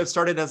seems to absolutely. have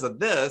started as a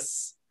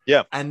this,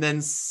 Yeah, and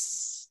then,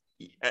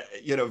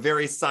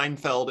 very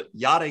Seinfeld,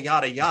 yada,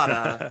 yada,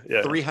 yada,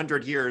 yeah,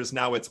 300 years,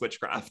 now it's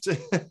witchcraft. Do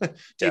you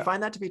yeah.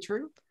 find that to be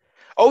true?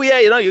 Oh yeah,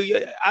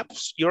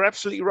 you're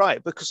absolutely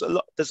right, because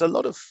there's a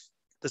lot of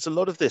this,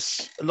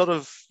 a lot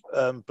of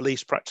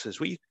beliefs, practices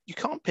where you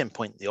can't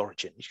pinpoint the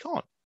origin. You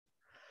can't.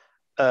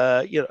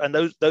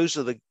 And those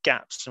are the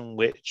gaps in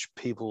which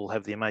people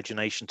have the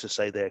imagination to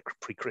say they're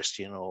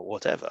pre-Christian or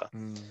whatever.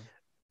 Mm.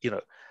 You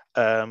know,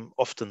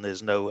 often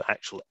there's no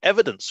actual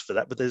evidence for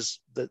that, but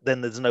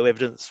then there's no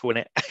evidence when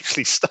it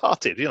actually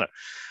started.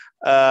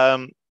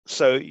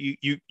 So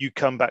you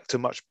come back to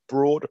much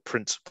broader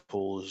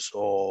principles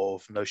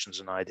of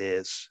notions and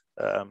ideas,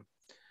 and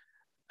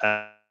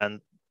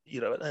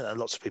and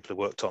lots of people have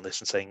worked on this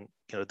and saying,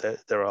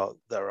 there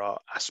are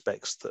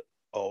aspects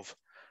of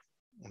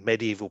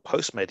medieval,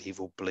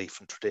 post-medieval belief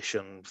and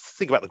tradition.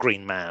 Think about the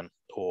Green Man,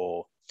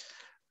 or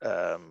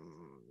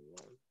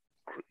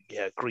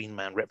Green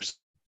Man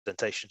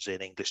representations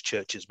in English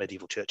churches,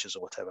 medieval churches,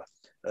 or whatever.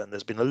 And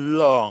there's been a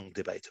long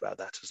debate about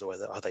that, as to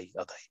whether are they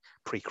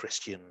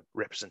pre-Christian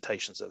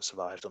representations that have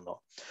survived or not.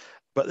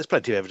 But there's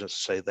plenty of evidence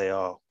to say they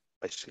are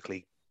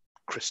basically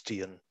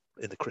Christian,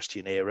 in the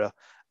Christian era,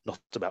 not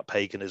about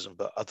paganism,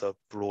 but other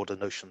broader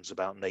notions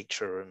about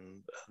nature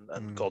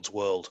and God's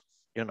world.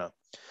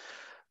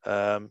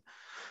 I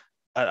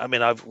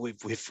mean,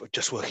 we've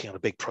just working on a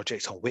big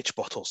project on witch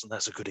bottles, and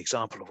that's a good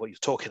example of what you're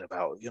talking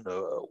about.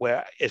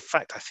 Where in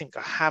fact I think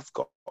I have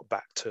got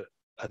back to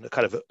a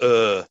kind of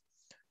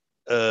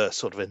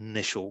sort of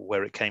initial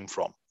where it came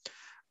from.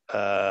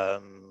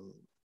 Around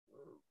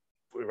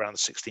the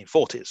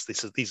 1640s.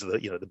 These are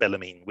the the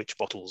Bellarmine witch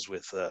bottles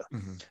with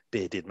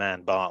bearded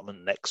man,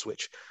 barman necks,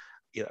 which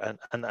and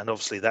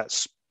obviously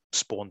that's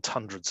spawned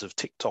hundreds of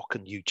TikTok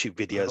and YouTube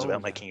videos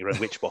about making your own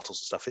witch bottles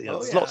and stuff.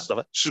 There's lots of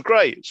stuff. It's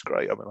great. It's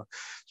great. I mean,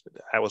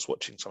 I was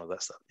watching some of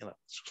that stuff.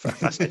 It's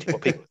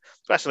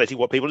fascinating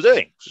what people are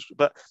doing.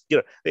 But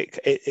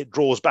it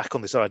draws back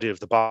on this idea of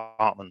the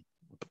barman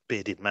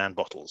bearded man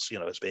bottles,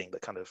 as being the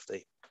kind of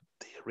the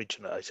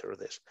originator of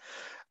this.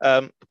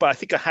 But I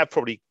think I have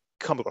probably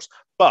come across,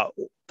 but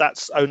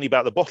that's only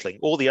about the bottling.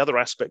 All the other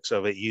aspects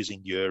of it,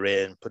 using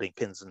urine, putting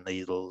pins and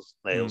nails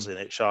in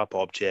it, sharp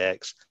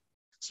objects,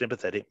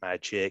 sympathetic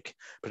magic,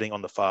 putting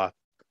on the fire,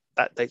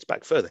 that dates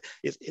back further.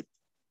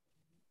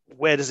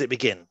 Where does it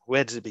begin?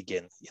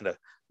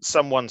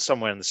 Someone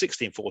somewhere in the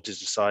 1640s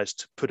decides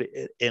to put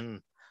it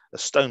in a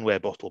stoneware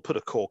bottle, put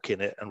a cork in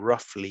it, and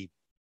roughly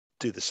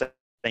do the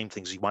same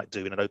things you might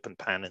do in an open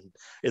pan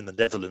in the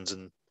Netherlands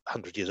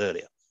 100 years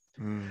earlier.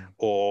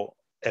 Or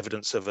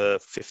evidence of a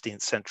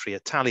 15th century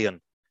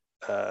Italian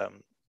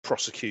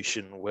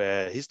prosecution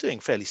where he's doing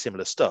fairly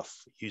similar stuff,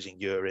 using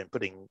urine,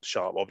 putting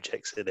sharp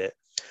objects in it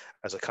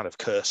as a kind of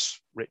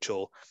curse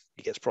ritual.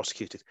 He gets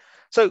prosecuted.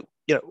 So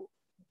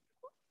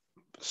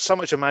so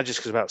much of magic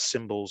is about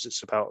symbols.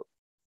 It's about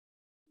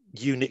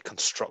unit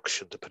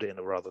construction, to put it in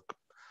a rather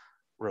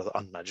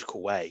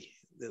unmagical way.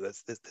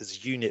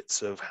 There's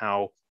units of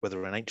how,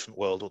 whether in ancient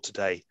world or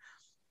today,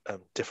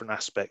 different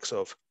aspects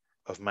of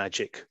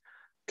magic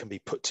can be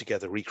put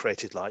together,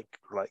 recreated like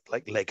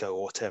Lego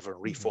or whatever,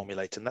 and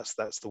reformulated. And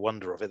that's the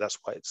wonder of it. That's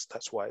why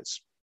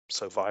it's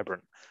so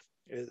vibrant.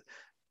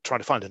 Trying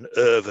to find an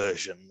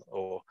version,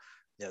 or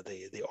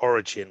the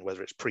origin,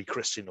 whether it's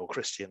pre-Christian or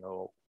Christian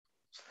or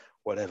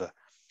whatever,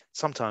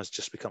 sometimes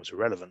just becomes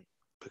irrelevant,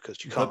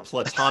 because you can't. The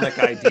Platonic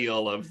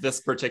ideal of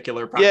this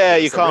particular practice. Yeah,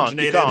 you can't.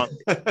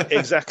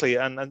 Exactly.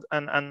 And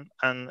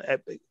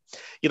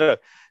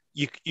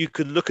you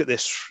could look at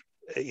this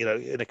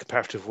in a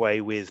comparative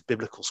way with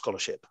biblical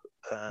scholarship,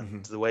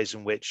 and the ways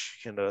in which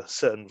a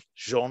certain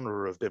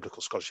genre of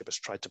biblical scholarship has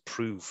tried to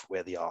prove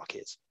where the ark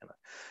is,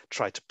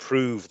 tried to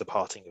prove the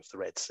parting of the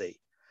Red Sea.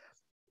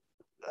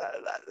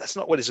 That's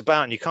not what it's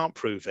about, and you can't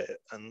prove it,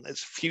 and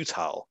it's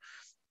futile.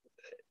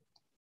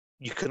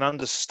 You can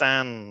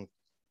understand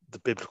the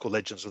biblical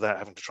legends without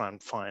having to try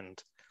and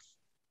find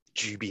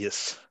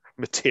dubious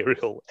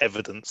material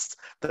evidence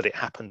that it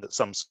happened at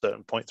some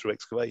certain point through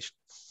excavation.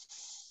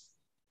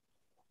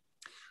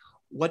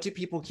 What do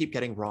people keep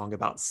getting wrong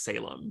about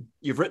Salem?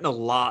 You've written a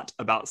lot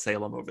about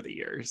Salem over the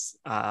years.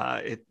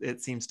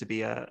 It seems to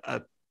be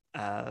a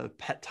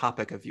pet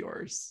topic of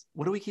yours.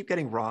 What do we keep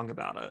getting wrong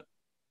about it?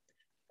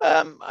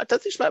 I don't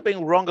think it's about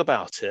being wrong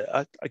about it.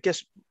 I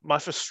guess my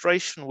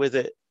frustration with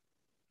it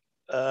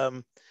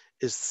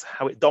is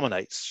how it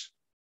dominates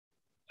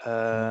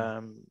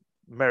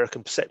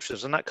American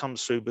perceptions, and that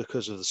comes through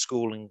because of the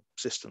schooling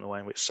system, the way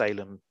in which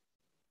Salem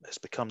has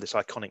become this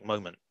iconic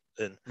moment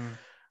in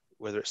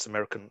whether it's the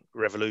American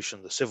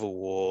Revolution, the Civil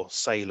War,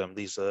 Salem.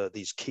 These are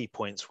these key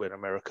points where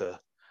America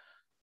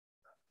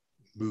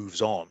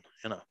moves on,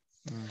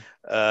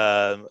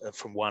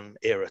 from one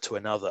era to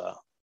another,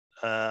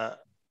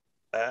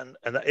 and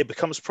it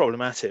becomes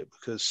problematic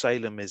because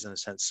Salem is in a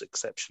sense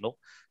exceptional.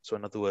 So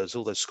in other words,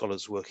 all those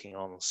scholars working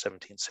on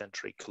 17th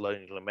century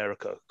colonial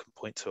America can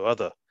point to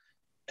other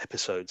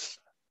episodes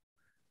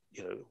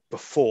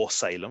before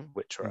Salem,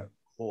 which are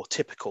more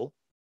typical.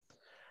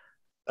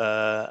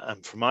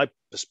 And from my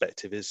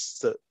perspective is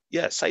that,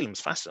 Salem's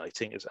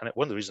fascinating. And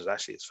one of the reasons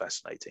actually it's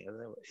fascinating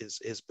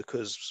is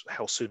because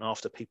how soon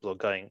after people are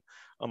going,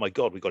 oh my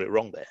God, we got it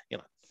wrong there,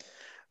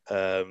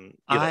 In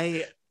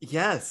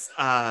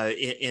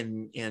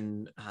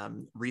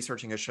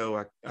researching a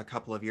show a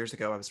couple of years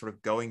ago, I was sort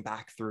of going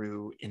back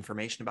through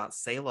information about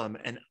Salem,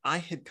 and I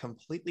had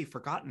completely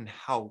forgotten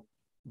how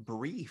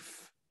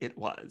brief it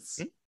was.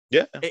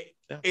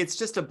 It's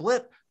just a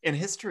blip in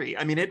history.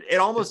 I mean, it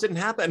almost didn't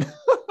happen.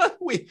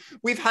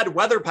 We've had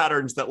weather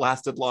patterns that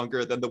lasted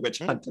longer than the witch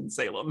hunt in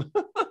Salem.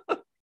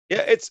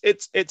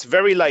 It's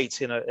very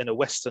late in the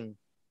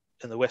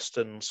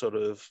Western sort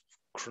of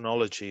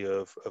chronology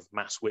of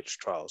mass witch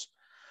trials.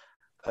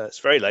 It's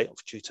very late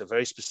due to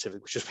very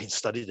specific, which has been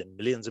studied in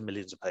millions and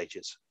millions of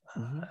pages.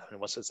 And in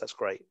one sense, that's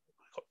great.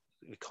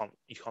 You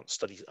can't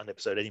study an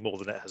episode any more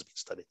than it has been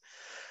studied.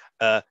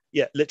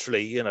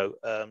 Literally,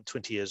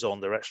 20 years on,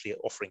 they're actually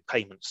offering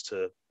payments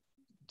to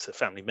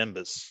family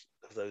members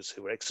of those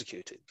who were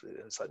executed.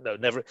 It's like, no,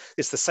 never.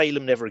 It's the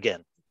Salem never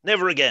again.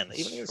 Never again.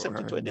 Even in the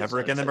 1720s. Never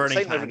again the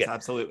burning times.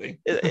 Absolutely.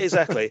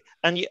 Exactly.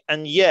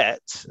 and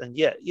yet,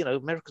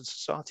 American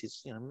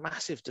society's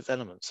massive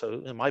development.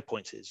 So my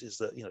point is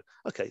that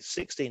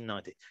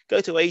 1690,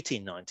 go to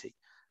 1890,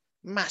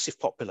 massive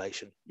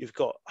population. You've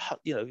got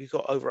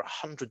over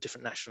 100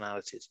 different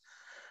nationalities,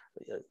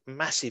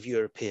 massive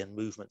European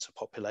movements of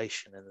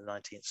population in the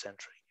 19th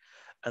century,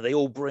 and they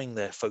all bring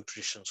their folk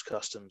traditions,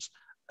 customs,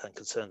 and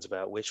concerns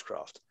about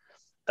witchcraft.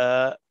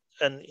 And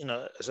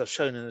as I've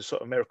shown in the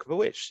sort of America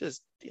Bewitched,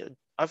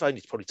 I've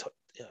only probably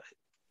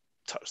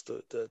touched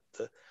the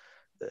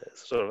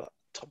sort of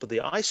top of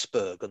the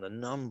iceberg on the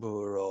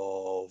number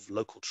of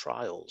local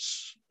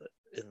trials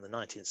in the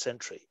 19th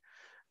century.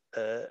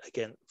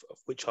 Again,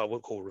 which I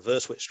would call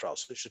reverse witch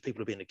trials, which is people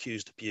who have been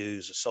accused,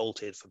 abused,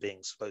 assaulted for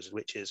being supposed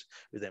witches,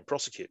 who then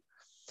prosecute.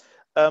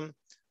 So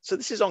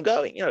this is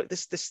ongoing.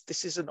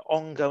 This is an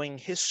ongoing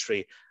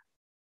history.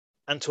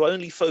 And to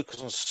only focus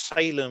on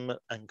Salem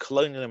and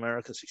colonial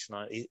America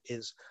 69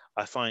 is,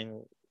 I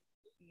find,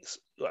 it's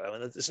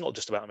not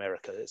just about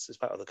America, it's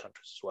about other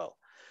countries as well.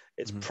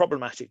 It's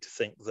problematic to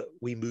think that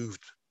we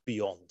moved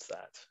beyond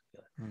that.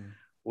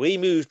 We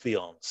moved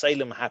beyond.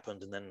 Salem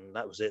happened, and then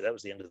that was it. That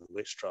was the end of the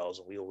witch trials,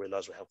 and we all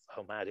realized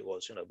how mad it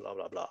was, blah,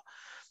 blah, blah.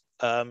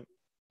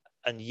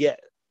 And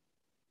yet,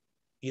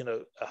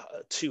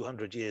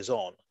 200 years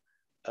on,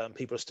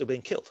 people are still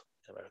being killed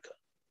in America.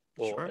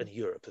 Or in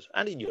Europe as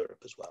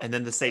well. And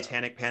then the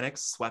satanic panic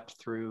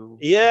swept through.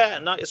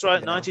 It's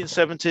right.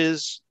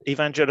 1970s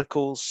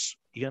evangelicals,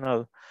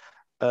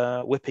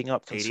 whipping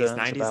up concerns 80s,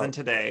 90s, about, and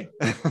today.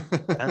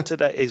 And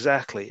today,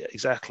 exactly.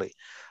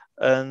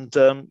 And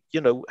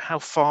how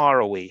far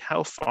are we?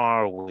 How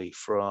far are we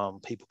from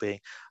people being?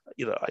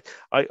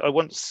 I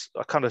once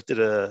kind of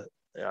did I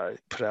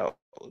put out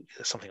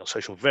something on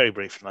social very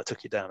briefly, and I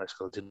took it down because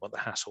I didn't want the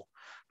hassle.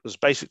 It was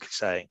basically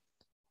saying,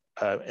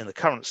 in the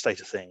current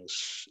state of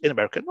things in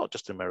America, not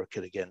just in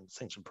America, again,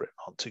 things in Britain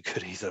aren't too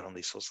good either on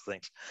these sorts of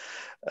things.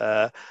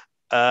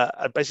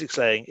 Basically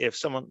saying, if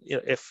someone,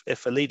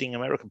 if a leading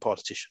American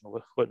politician,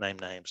 we won't name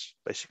names,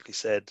 basically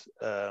said,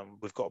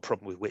 we've got a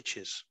problem with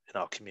witches in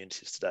our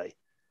communities today,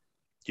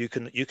 you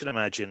can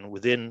imagine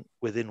within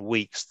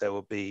weeks there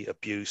will be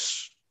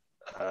abuse,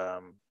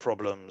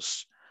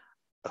 problems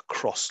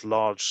across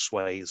large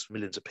swathes,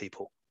 millions of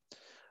people.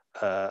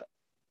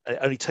 It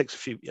only takes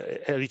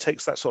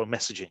that sort of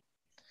messaging,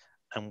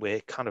 and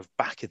we're kind of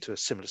back into a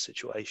similar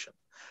situation.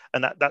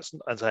 And that's,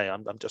 as I say,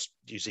 I'm just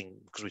using,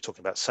 because we're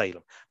talking about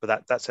Salem,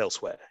 but that's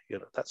elsewhere.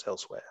 That's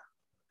elsewhere.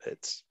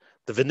 It's,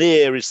 the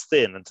veneer is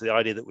thin, and the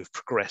idea that we've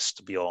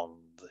progressed beyond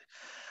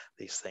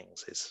these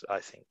things is, I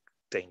think,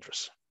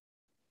 dangerous.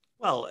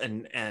 Well,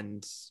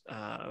 and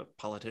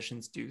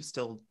politicians do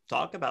still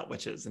talk about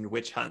witches and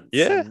witch hunts,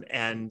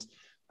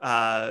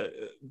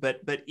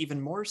 but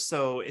even more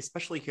so,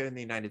 especially here in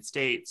the United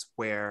States,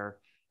 where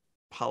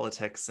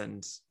politics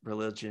and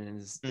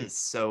religion is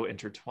so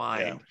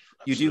intertwined.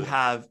 You do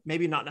have,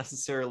 maybe not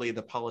necessarily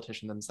the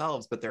politician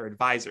themselves, but their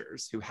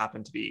advisors who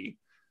happen to be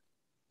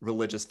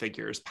religious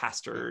figures,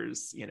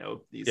 pastors,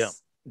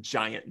 these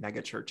giant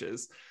mega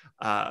churches,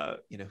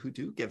 who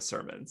do give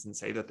sermons and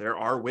say that there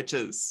are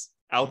witches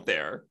out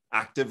there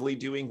actively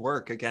doing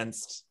work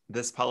against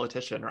this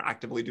politician or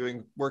actively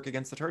doing work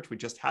against the church. We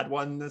just had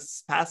one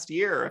this past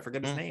year. I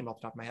forget his name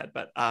off the top of my head,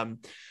 but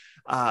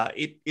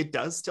it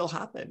does still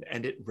happen,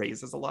 and it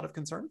raises a lot of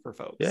concern for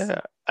folks.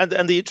 Yeah,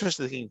 and the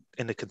interesting thing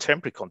in the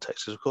contemporary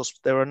context is, of course,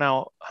 there are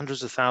now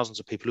hundreds of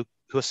thousands of people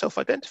who are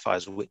self-identify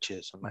as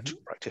witches and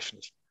magical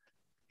practitioners,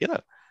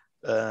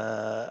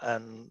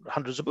 and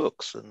hundreds of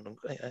books, and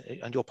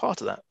you're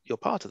part of that.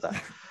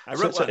 I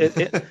wrote one.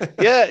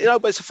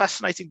 But it's a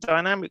fascinating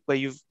dynamic where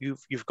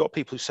you've got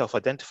people who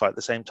self-identify at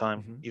the same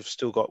time. You've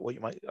still got what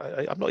you might.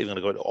 I'm not even going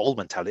to go to old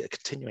mentality, a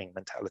continuing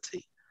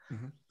mentality.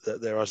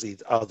 That there are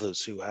these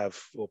others who have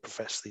or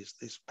profess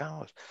these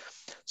powers.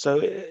 So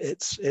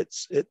it's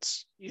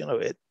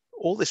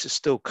all this is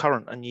still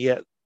current, and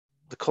yet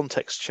the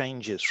context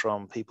changes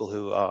from people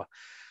who are,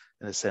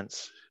 in a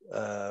sense,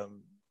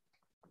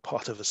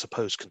 part of a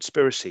supposed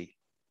conspiracy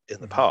in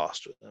the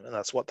past, and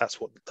that's what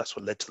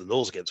led to the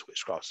laws against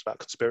witchcraft. It's about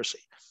conspiracy,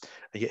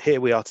 and yet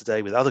here we are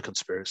today with other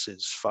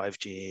conspiracies,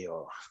 5G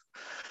or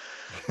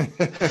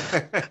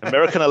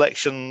American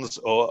elections,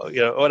 or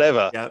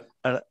whatever. Yep.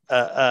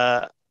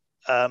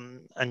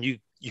 And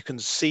you can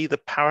see the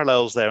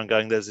parallels there, and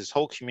going, there's this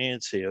whole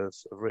community of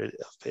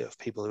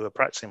people who are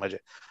practicing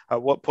magic.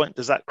 At what point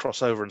does that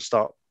cross over and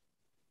start,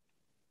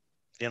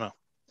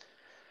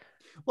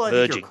 Well, I think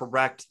merging? you're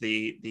correct.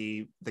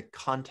 The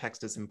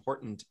context is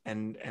important,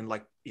 and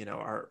like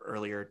our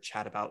earlier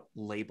chat about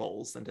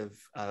labels and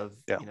of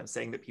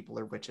saying that people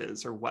are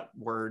witches, or what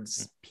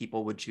words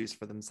people would choose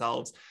for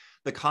themselves.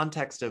 The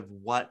context of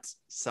what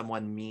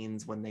someone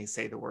means when they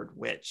say the word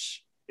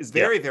witch is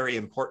very, very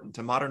important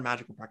to modern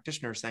magical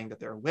practitioners. Saying that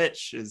they're a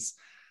witch is,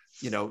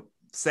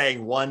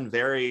 saying one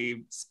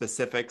very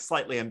specific,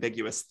 slightly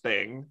ambiguous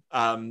thing.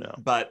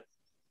 But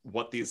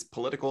what these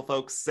political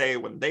folks say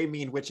when they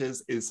mean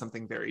witches is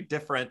something very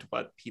different.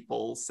 What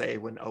people say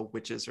when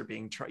witches are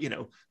being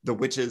the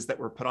witches that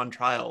were put on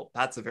trial,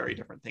 that's a very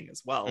different thing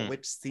as well.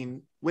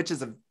 Which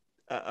is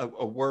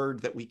a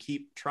word that we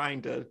keep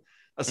trying to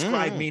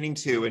ascribe meaning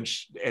to,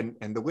 and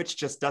the witch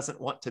just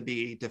doesn't want to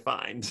be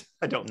defined.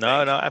 I don't think.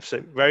 No,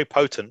 absolutely, very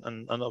potent,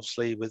 and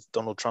obviously with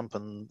Donald Trump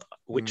and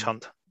witch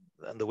hunt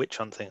and the witch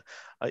hunt thing,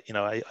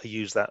 I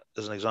use that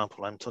as an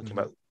example. I'm talking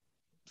about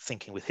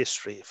thinking with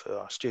history for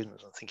our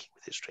students, and thinking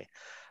with history,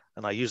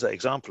 and I use that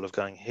example of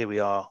going, here we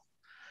are,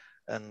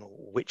 and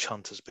witch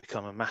hunt has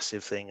become a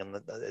massive thing, and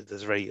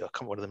there's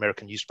one of the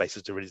American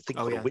newspapers to really think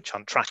of a witch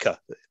hunt tracker.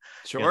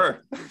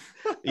 Sure.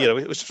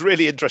 It was a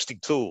really interesting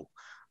tool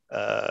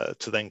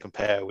to then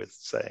compare with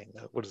saying,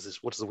 what does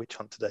the witch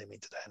hunt today mean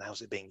today, and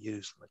how's it being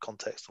used in the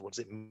context, and what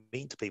does it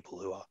mean to people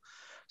who are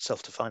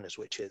self-defined as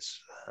witches,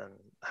 and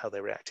how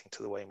they're reacting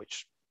to the way in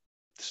which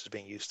this is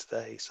being used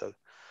today. So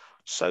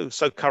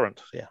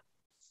current.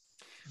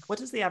 What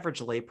does the average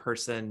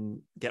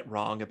layperson get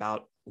wrong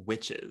about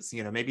witches?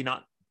 Maybe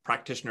not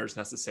practitioners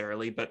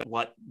necessarily, but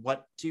what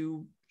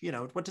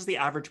does the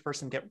average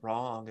person get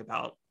wrong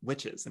about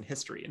witches in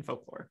history and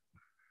folklore?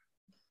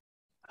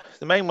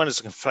 The main one is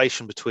a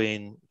conflation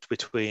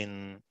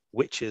between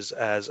witches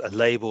as a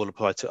label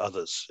applied to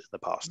others in the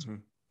past.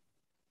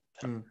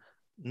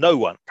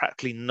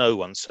 Practically no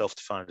one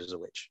self-defined as a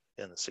witch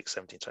in the 6th,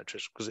 17th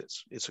centuries,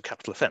 because it's a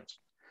capital offense.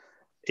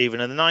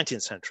 Even in the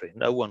 19th century,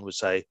 no one would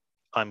say,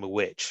 I'm a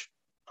witch,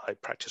 I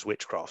practice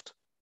witchcraft,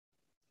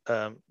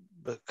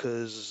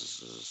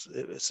 because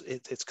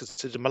it's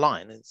considered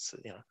malign. It's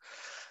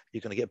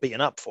you're going to get beaten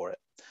up for it.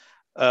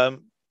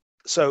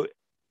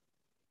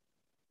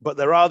 But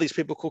there are these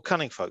people called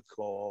cunning folk,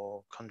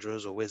 or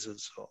conjurers, or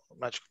wizards, or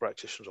magical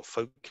practitioners, or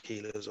folk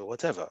healers, or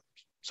whatever.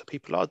 So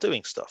people are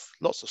doing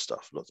lots of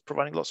stuff,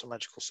 providing lots of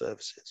magical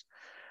services.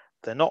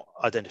 They're not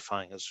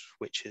identifying as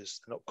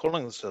witches. They're not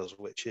calling themselves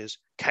witches.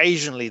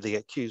 Occasionally they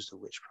get accused of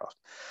witchcraft.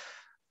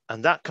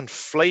 And that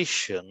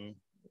conflation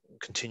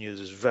continues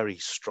as very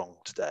strong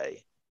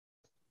today,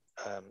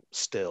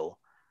 still.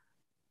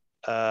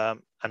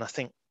 And I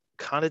think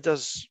kind of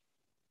does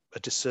a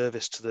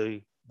disservice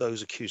to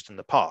those accused in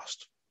the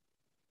past.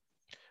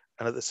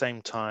 And at the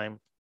same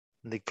time,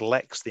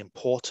 neglects the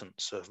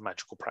importance of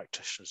magical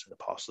practitioners in the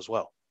past as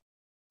well.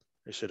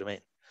 You see what I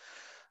mean?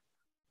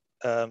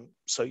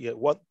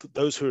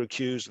 Those who are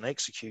accused and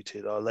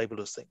executed are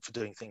labeled as for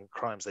doing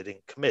crimes they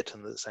didn't commit,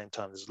 and at the same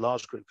time there's a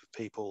large group of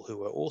people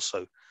who are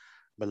also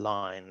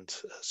maligned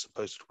as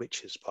supposed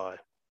witches by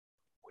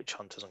witch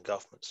hunters and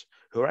governments,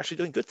 who are actually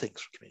doing good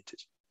things for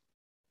communities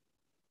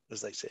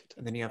as they see it.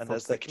 And then you have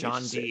folks like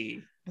John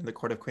Dee in the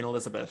court of Queen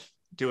Elizabeth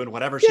doing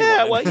whatever she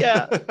wanted.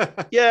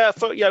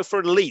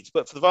 For elites,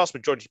 but for the vast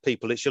majority of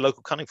people, it's your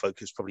local cunning folk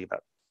who's probably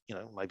about,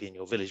 maybe in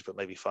your village, but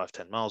maybe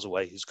 5-10 miles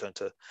away, who's going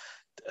to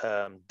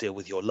deal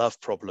with your love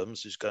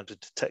problems, who's going to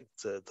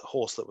detect the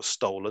horse that was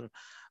stolen,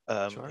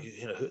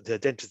 the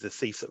identity of the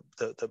thief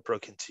that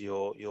broke into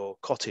your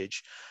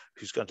cottage,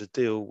 who's going to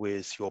deal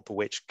with your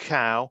bewitched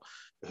cow,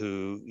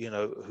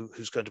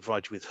 who's going to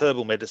provide you with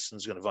herbal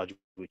medicines, going to provide you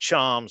with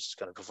charms, is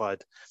going to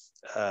provide,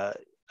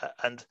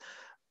 and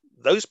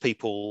those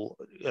people,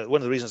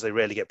 one of the reasons they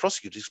rarely get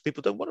prosecuted is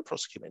people don't want to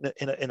prosecute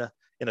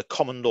in a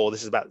common law.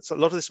 This is about a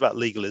lot of this about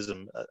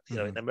legalism.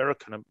 In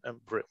American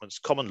and Britain's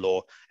common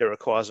law, it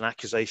requires an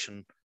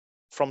accusation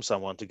from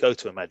someone to go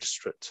to a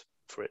magistrate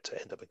for it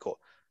to end up in court.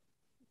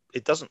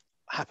 It doesn't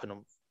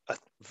happen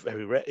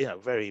very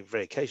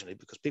very occasionally,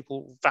 because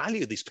people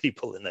value these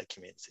people in their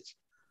communities,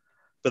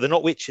 but they're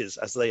not witches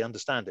as they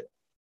understand it.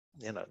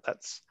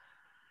 That's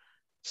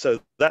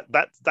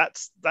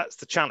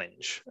the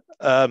challenge.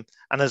 And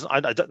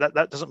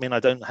that doesn't mean I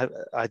don't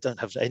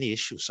have any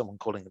issue with someone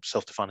calling themselves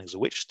self-defining as a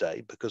witch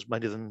today, because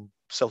many of them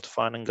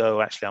self-define and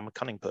go, actually, I'm a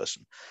cunning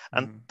person.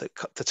 And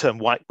the term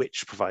white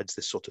witch provides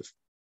this sort of,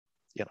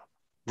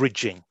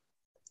 bridging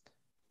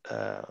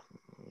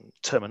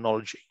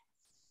terminology.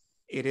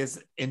 It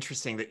is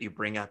interesting that you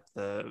bring up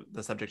the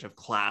subject of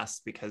class,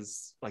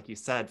 because, like you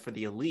said, for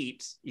the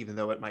elite, even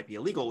though it might be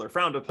illegal or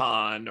frowned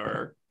upon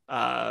or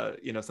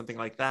something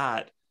like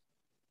that,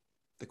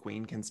 the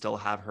queen can still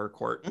have her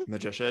court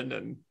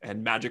magician,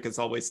 and magic is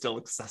always still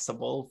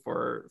accessible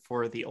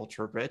for the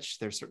ultra rich.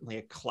 There's certainly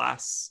a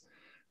class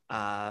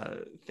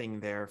thing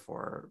there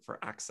for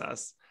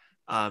access.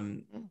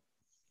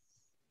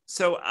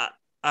 So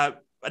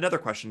another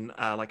question,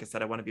 like I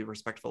said, I want to be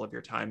respectful of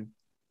your time.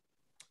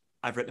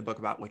 I've written a book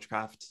about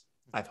witchcraft.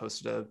 I've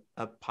hosted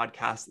a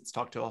podcast that's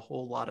talked to a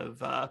whole lot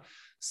of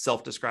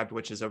self-described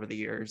witches over the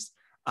years.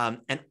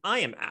 And I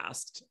am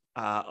asked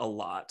a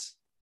lot,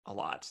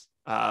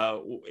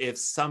 if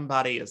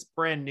somebody is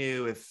brand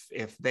new,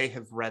 if they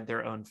have read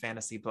their own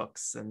fantasy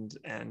books and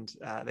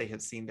they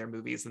have seen their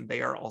movies and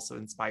they are also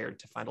inspired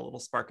to find a little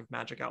spark of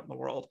magic out in the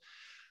world,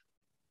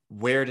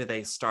 where do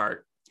they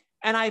start?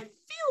 And I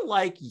feel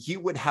like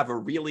you would have a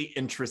really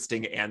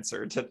interesting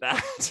answer to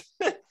that.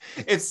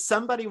 If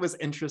somebody was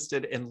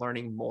interested in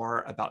learning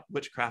more about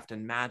witchcraft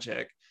and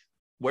magic,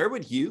 where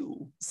would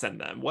you send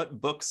them?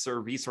 What books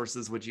or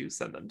resources would you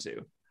send them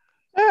to?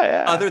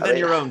 Other than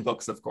your own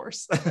books, of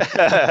course.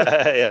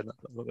 Yeah, no,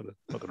 I'm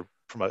not going to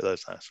promote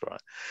those. That's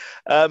right.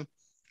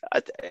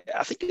 I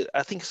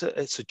think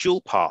it's a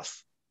dual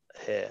path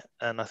here,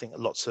 and I think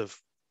lots of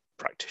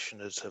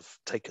practitioners have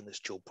taken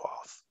this dual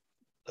path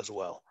as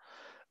well.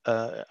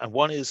 And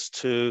one is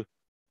to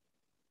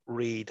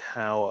read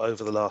how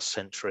over the last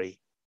century,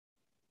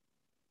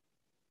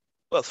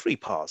 well, three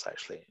paths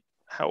actually,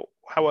 how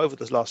over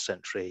the last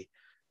century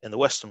in the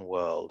Western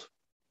world,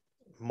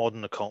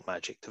 modern occult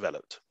magic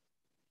developed.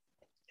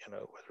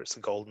 Whether it's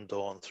the Golden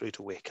Dawn through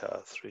to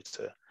Wicca, through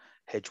to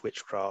hedge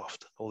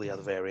witchcraft, all the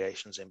other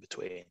variations in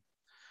between.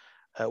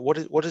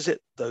 What is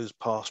it those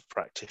past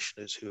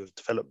practitioners who have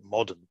developed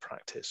modern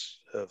practice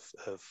have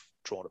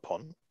drawn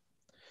upon?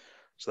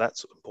 So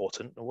that's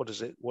important.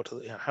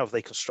 And how have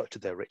they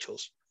constructed their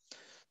rituals?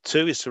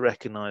 Two is to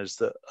recognize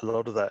that a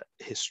lot of that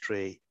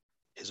history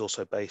is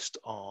also based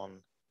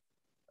on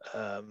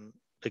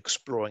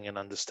exploring and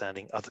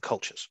understanding other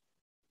cultures.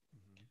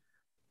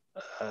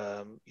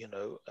 And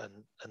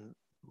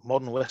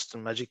modern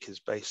Western magic is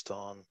based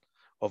on,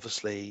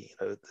 obviously,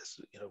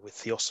 with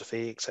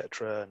theosophy,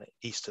 etc., and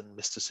Eastern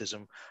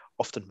mysticism,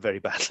 often very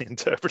badly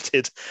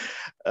interpreted,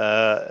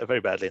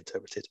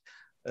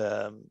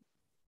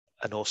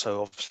 and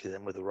also obviously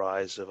then with the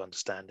rise of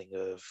understanding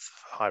of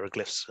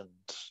hieroglyphs and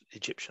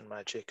Egyptian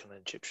magic and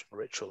Egyptian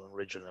ritual and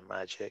religion and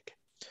magic.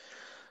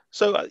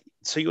 So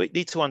you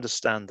need to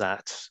understand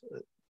that,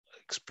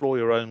 explore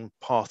your own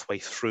pathway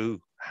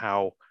through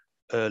how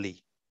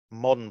early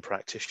modern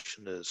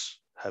practitioners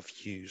have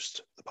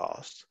used the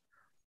past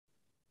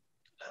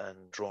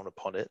and drawn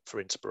upon it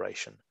for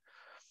inspiration.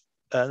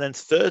 And then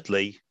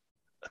thirdly,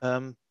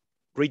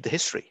 read the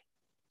history,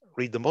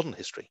 read the modern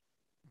history.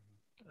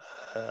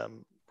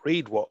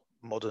 Read what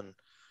modern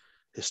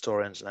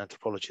historians and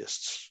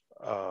anthropologists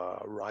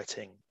are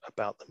writing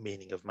about the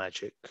meaning of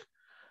magic,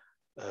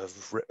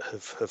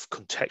 have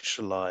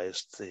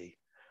contextualized the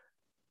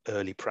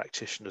early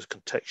practitioners,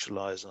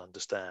 contextualize and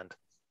understand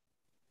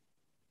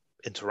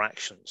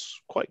interactions,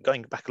 quite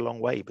going back a long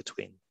way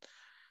between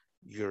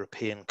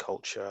European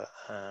culture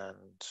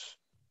and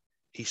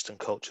Eastern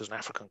cultures and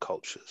African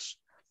cultures,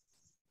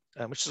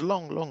 which is a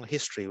long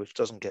history which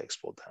doesn't get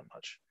explored that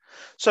much.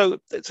 So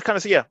it's a kind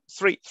of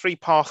three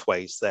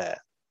pathways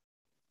there,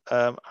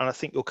 and I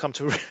think you'll come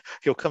to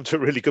a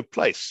really good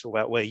place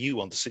about where you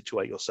want to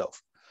situate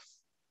yourself.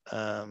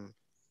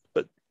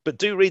 But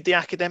do read the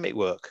academic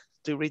work.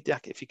 Do read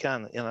if you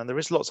can. And there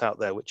is lots out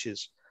there which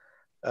is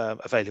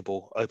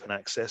available, open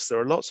access. There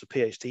are lots of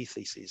PhD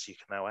theses you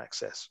can now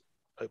access,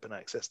 open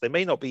access. There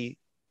may be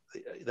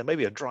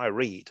a dry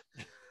read.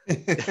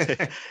 And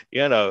that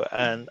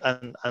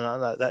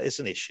is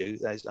an issue.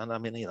 And I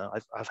mean,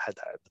 I've had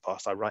that in the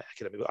past. I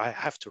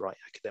have to write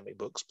academic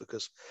books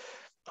because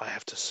I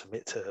have to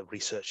submit to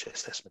research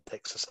assessment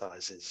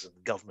exercises and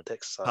government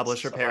exercises.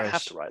 Publish or perish. I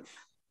have to write.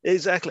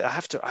 Exactly. I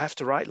have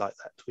to write like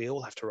that. We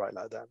all have to write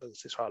like that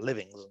because it's our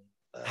livings.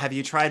 Have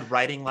you tried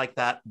writing like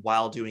that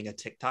while doing a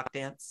TikTok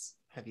dance?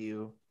 Have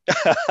you?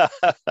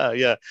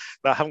 Yeah,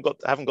 no, I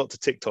haven't got to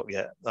TikTok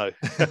yet. No,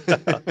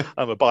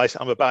 I'm a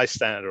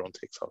bystander on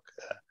TikTok.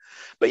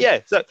 But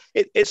yeah, so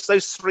it's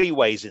those three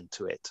ways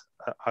into it.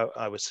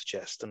 I would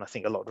suggest, and I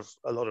think a lot of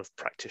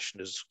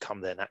practitioners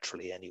come there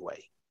naturally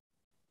anyway,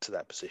 to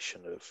that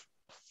position of.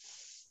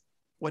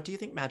 What do you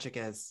think magic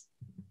is?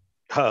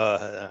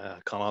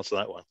 Can't answer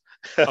that one.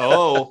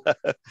 Oh,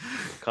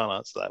 can't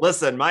answer that.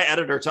 Listen, my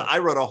editor, I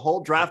wrote a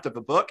whole draft of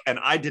a book and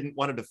I didn't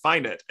want to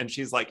define it. And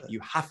she's like, you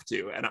have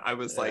to. And I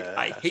was like,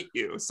 I hate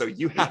you. So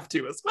you have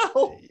to as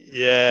well.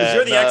 Yeah. Because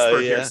you're the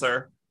expert here,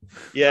 sir.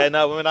 Yeah,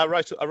 no, I mean, I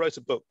wrote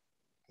a book,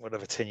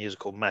 whatever, 10 years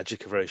ago, called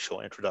Magic, A Very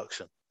Short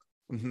Introduction.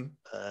 Mm-hmm.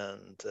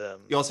 And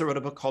you also wrote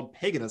a book called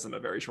Paganism, A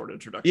Very Short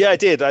Introduction. Yeah, I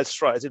did.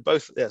 That's right. I did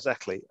both. Yeah,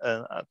 exactly.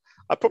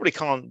 I probably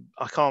can't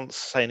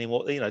say any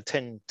more,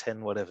 10,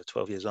 whatever,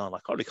 12 years on, I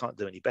probably can't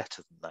do any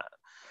better than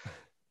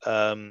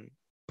that.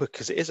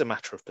 because it is a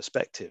matter of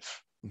perspective.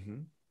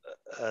 Mm-hmm.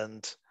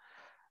 And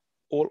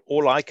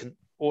all I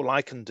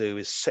can do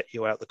is set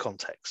you out the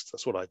context.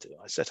 That's what I do.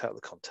 I set out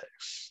the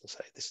context and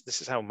say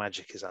this is how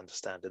magic is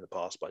understood in the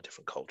past by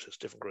different cultures,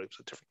 different groups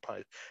at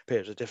different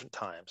periods at different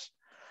times.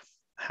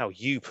 How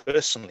you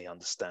personally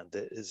understand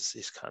it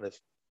is kind of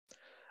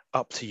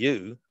up to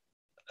you.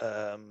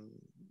 And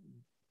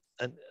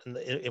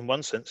in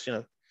one sense,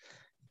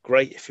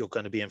 great if you're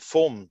going to be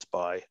informed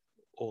by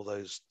all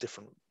those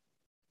different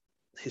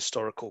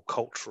historical,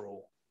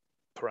 cultural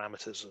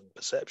parameters and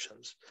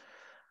perceptions.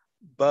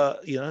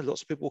 But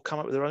lots of people come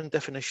up with their own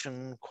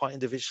definition quite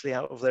individually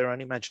out of their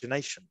own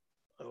imagination.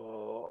 And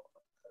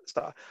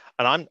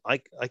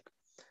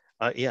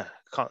you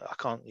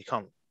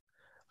can't.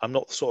 I'm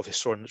not the sort of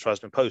historian that tries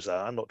to impose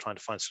that. I'm not trying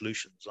to find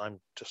solutions. I'm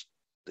just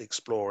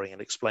exploring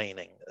and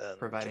explaining, and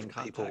providing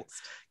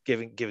context,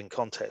 people giving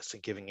context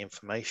and giving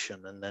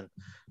information, and then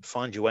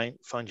find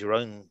your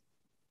own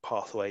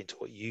pathway to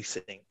what you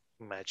think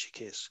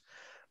magic is,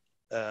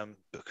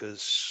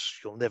 because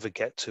you'll never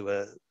get to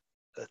a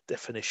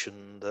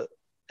definition that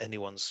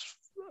anyone's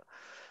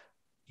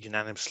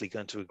unanimously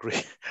going to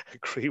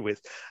agree with,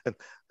 and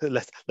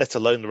let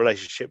alone the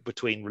relationship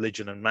between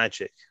religion and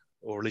magic,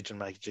 or religion,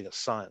 magic, and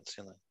science.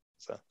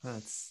 So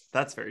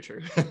that's very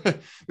true.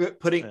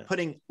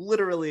 Putting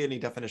literally any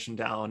definition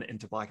down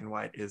into black and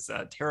white is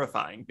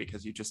terrifying,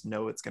 because you just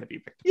know it's going to be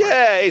picked apart.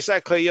 Yeah,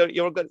 exactly.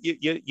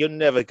 You're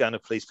never going to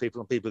please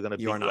people, and people are going to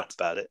beat you up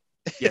about it.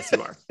 Yes,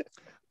 you are.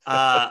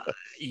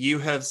 You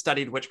have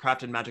studied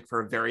witchcraft and magic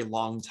for a very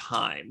long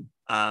time.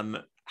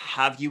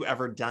 Have you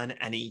ever done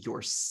any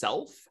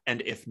yourself?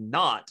 And if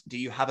not, do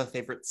you have a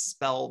favorite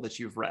spell that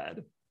you've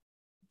read?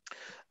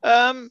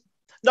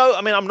 No,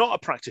 I mean, I'm not a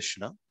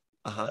practitioner.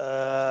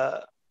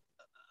 Uh-huh.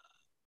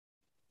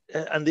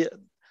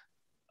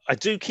 I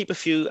do keep a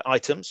few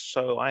items.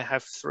 So I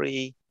have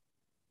 3,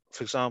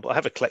 for example. I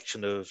have a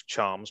collection of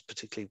charms,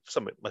 particularly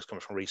most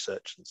coming from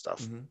research and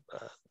stuff. Mm-hmm.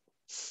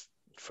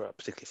 For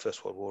particularly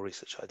First World War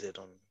research I did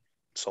on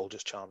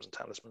soldiers' charms and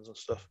talismans and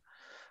stuff.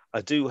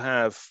 I do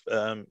have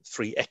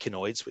 3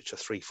 echinoids, which are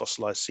 3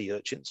 fossilized sea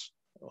urchins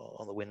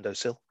on the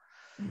windowsill.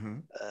 Mm-hmm.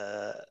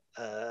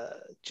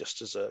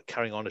 Just as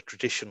carrying on a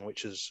tradition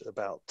which is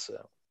about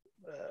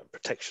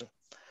protection.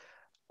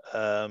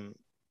 And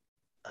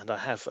I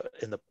have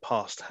in the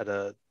past had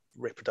a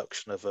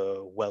reproduction of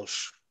a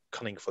Welsh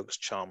cunning folks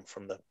charm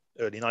from the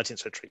early 19th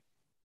century,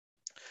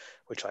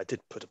 which I did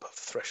put above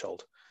the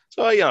threshold.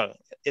 So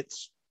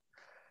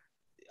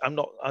I'm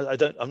not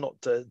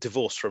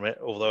divorced from it,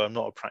 although I'm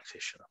not a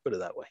practitioner, put it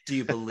that way. Do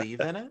you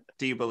believe in it?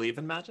 Do you believe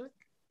in magic?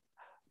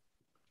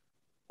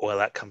 Well,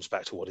 that comes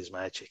back to what is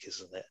magic,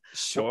 isn't it?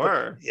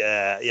 Sure.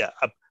 Yeah.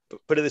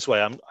 Put it this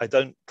way: I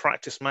don't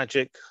practice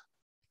magic.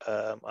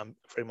 I'm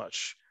very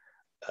much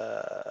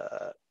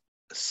a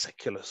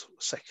secular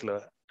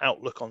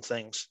outlook on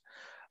things,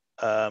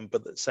 but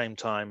at the same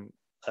time,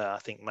 I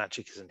think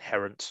magic is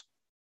inherent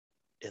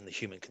in the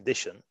human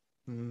condition,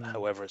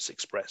 however it's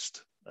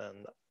expressed,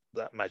 and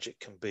that magic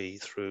can be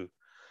through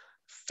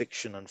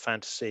fiction and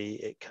fantasy.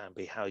 It can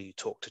be how you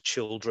talk to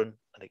children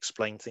and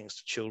explain things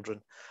to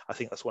children. I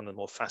think that's one of the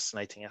more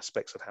fascinating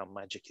aspects of how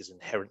magic is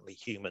inherently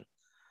human.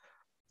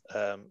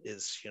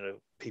 Is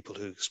people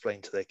who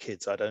explain to their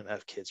kids. I don't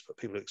have kids, but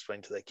people who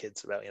explain to their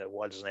kids about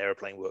why does an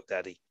airplane work,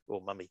 daddy or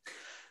mummy,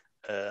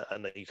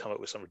 and then you come up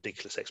with some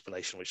ridiculous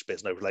explanation which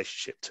bears no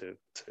relationship to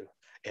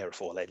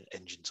aerofoil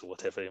engines or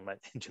whatever in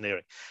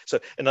engineering. So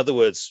in other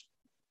words,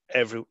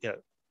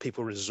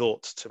 people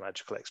resort to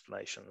magical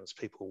explanations.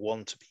 People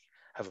want to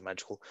have a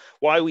magical.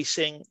 Why we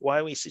see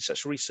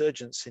such a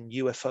resurgence in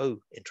UFO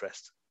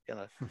interest.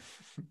 I've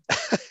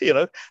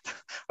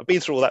been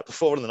through all that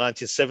before in the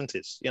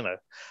 1970s,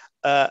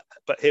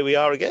 but here we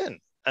are again.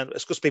 And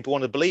it's because people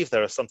want to believe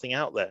there is something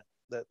out there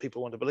that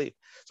people want to believe.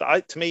 So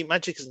to me,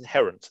 magic is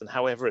inherent, and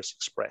however it's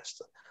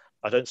expressed,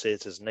 I don't see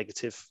it as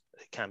negative.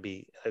 It can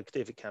be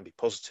negative, it can be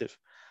positive.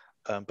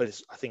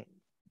 But I think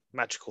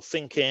magical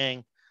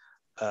thinking,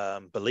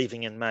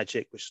 believing in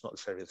magic, which is not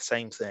necessarily the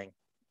same thing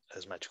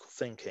as magical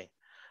thinking,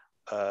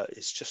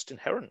 is just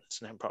inherent.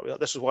 It's an inherent part.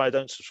 This is why I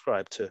don't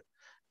subscribe to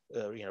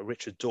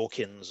Richard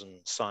Dawkins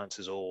and science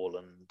is all,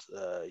 and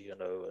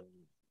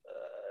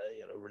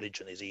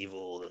religion is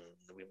evil, and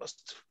we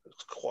must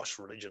quash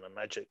religion and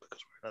magic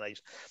because we're in an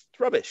age. It's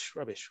rubbish.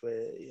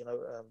 Where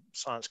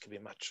science can be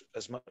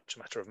as much a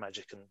matter of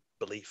magic and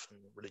belief and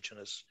religion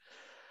as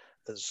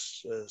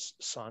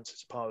science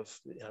is part of.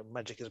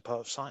 Magic is a part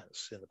of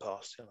science in the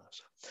past.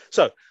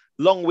 So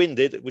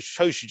long-winded, which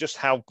shows you just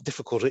how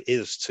difficult it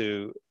is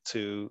to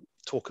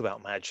talk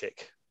about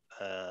magic.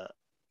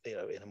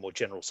 In a more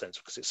general sense,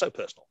 because it's so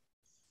personal.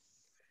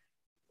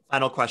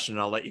 Final question,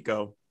 and I'll let you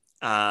go.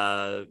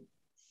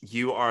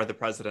 You are the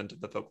president of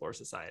the Folklore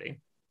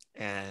Society,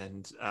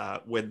 and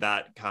with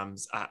that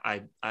comes,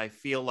 I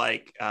feel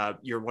like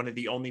you're one of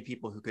the only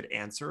people who could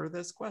answer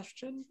this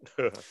question.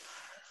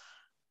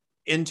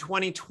 In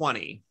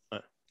 2020,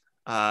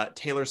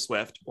 Taylor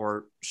Swift,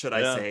 or should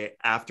I say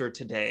after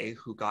today,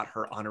 who got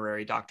her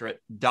honorary doctorate,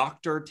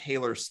 Dr.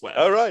 Taylor Swift.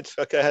 Oh, right.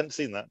 Okay, I hadn't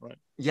seen that. Right.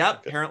 Yep,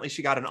 okay. Apparently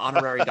she got an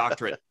honorary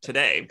doctorate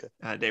today,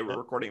 day we're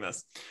recording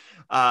this.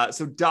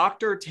 So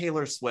Dr.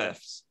 Taylor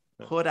Swift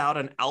put out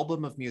an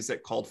album of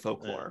music called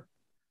Folklore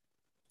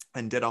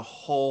and did a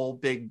whole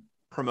big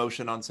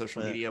promotion on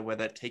social media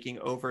with it, taking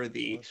over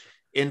the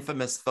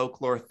infamous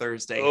Folklore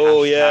Thursday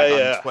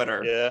hashtag on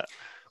Twitter,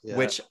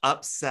 which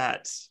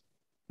upset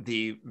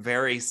the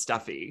very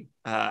stuffy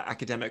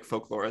academic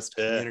folklorist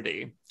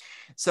community.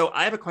 So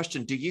I have a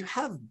question. Do you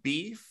have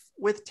beef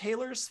with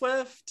Taylor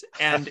Swift?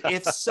 And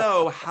if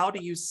so, how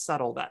do you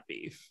settle that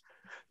beef?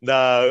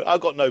 No,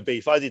 I've got no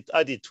beef. I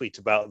did tweet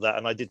about that,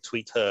 and I did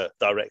tweet her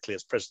directly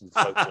as president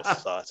of the Folklore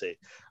Society.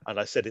 And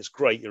I said, it's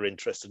great you're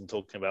interested in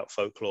talking about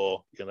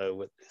folklore,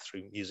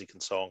 through music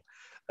and song.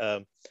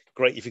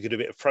 Great if you could do a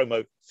bit of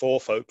promo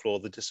for folklore,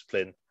 the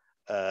discipline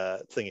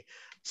thingy.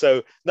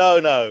 So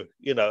no,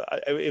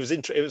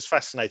 it was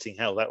fascinating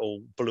how that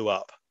all blew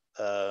up.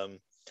 And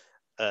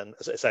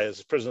as I say,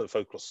 as president of the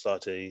Folklore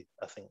Society,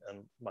 I think,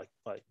 and my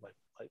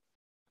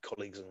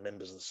colleagues and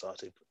members of the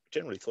society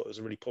generally thought it was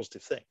a really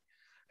positive thing.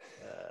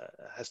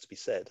 Has to be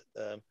said.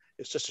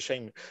 It's just a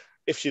shame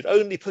if she'd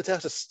only put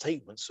out a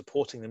statement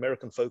supporting the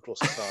American Folklore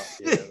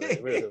Society,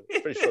 the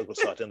British Folklore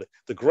Society, and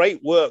the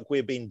great work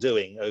we've been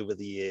doing over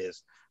the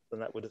years.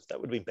 Then that would have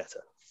been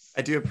better.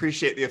 I do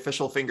appreciate the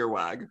official finger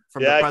wag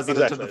from the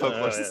president of the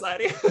Folklore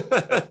Society.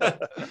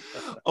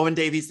 Owen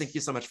Davies, thank you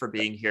so much for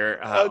being here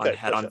on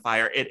Head on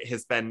Fire. It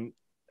has been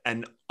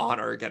an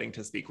honor getting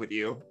to speak with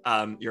you.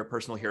 You're a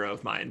personal hero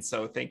of mine,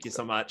 so thank you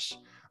so much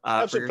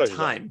for your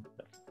time.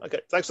 Okay,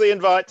 thanks for the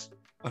invite.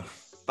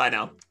 Bye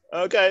now.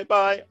 Okay,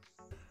 bye.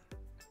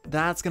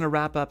 That's going to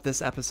wrap up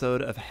this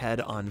episode of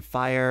Head on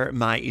Fire.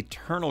 My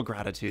eternal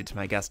gratitude to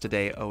my guest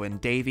today, Owen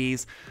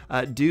Davies.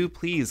 Do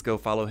please go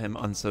follow him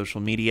on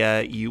social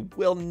media. You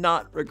will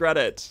not regret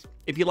it.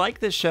 If you like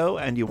this show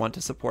and you want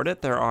to support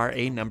it, there are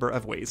a number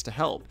of ways to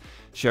help.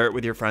 Share it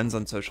with your friends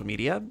on social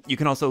media. You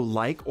can also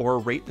like or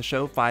rate the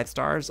show 5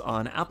 stars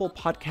on Apple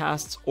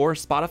Podcasts or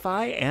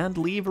Spotify and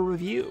leave a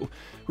review.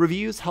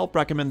 Reviews help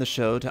recommend the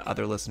show to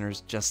other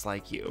listeners just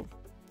like you.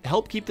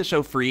 Help keep the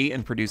show free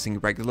and producing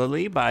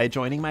regularly by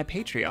joining my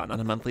Patreon on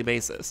a monthly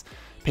basis.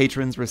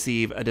 Patrons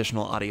receive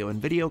additional audio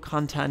and video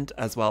content,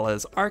 as well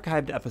as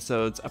archived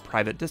episodes, a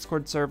private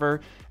Discord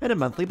server, and a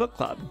monthly book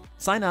club.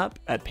 Sign up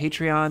at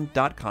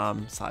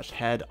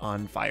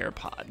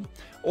patreon.com/headonfirepod.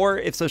 Or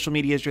if social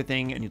media is your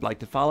thing and you'd like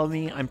to follow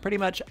me, I'm pretty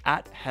much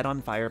at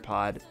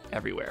headonfirepod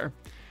everywhere.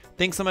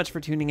 Thanks so much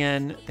for tuning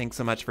in. Thanks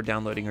so much for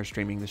downloading or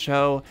streaming the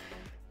show.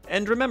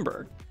 And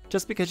remember,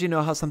 just because you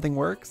know how something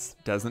works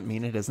doesn't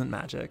mean it isn't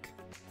magic.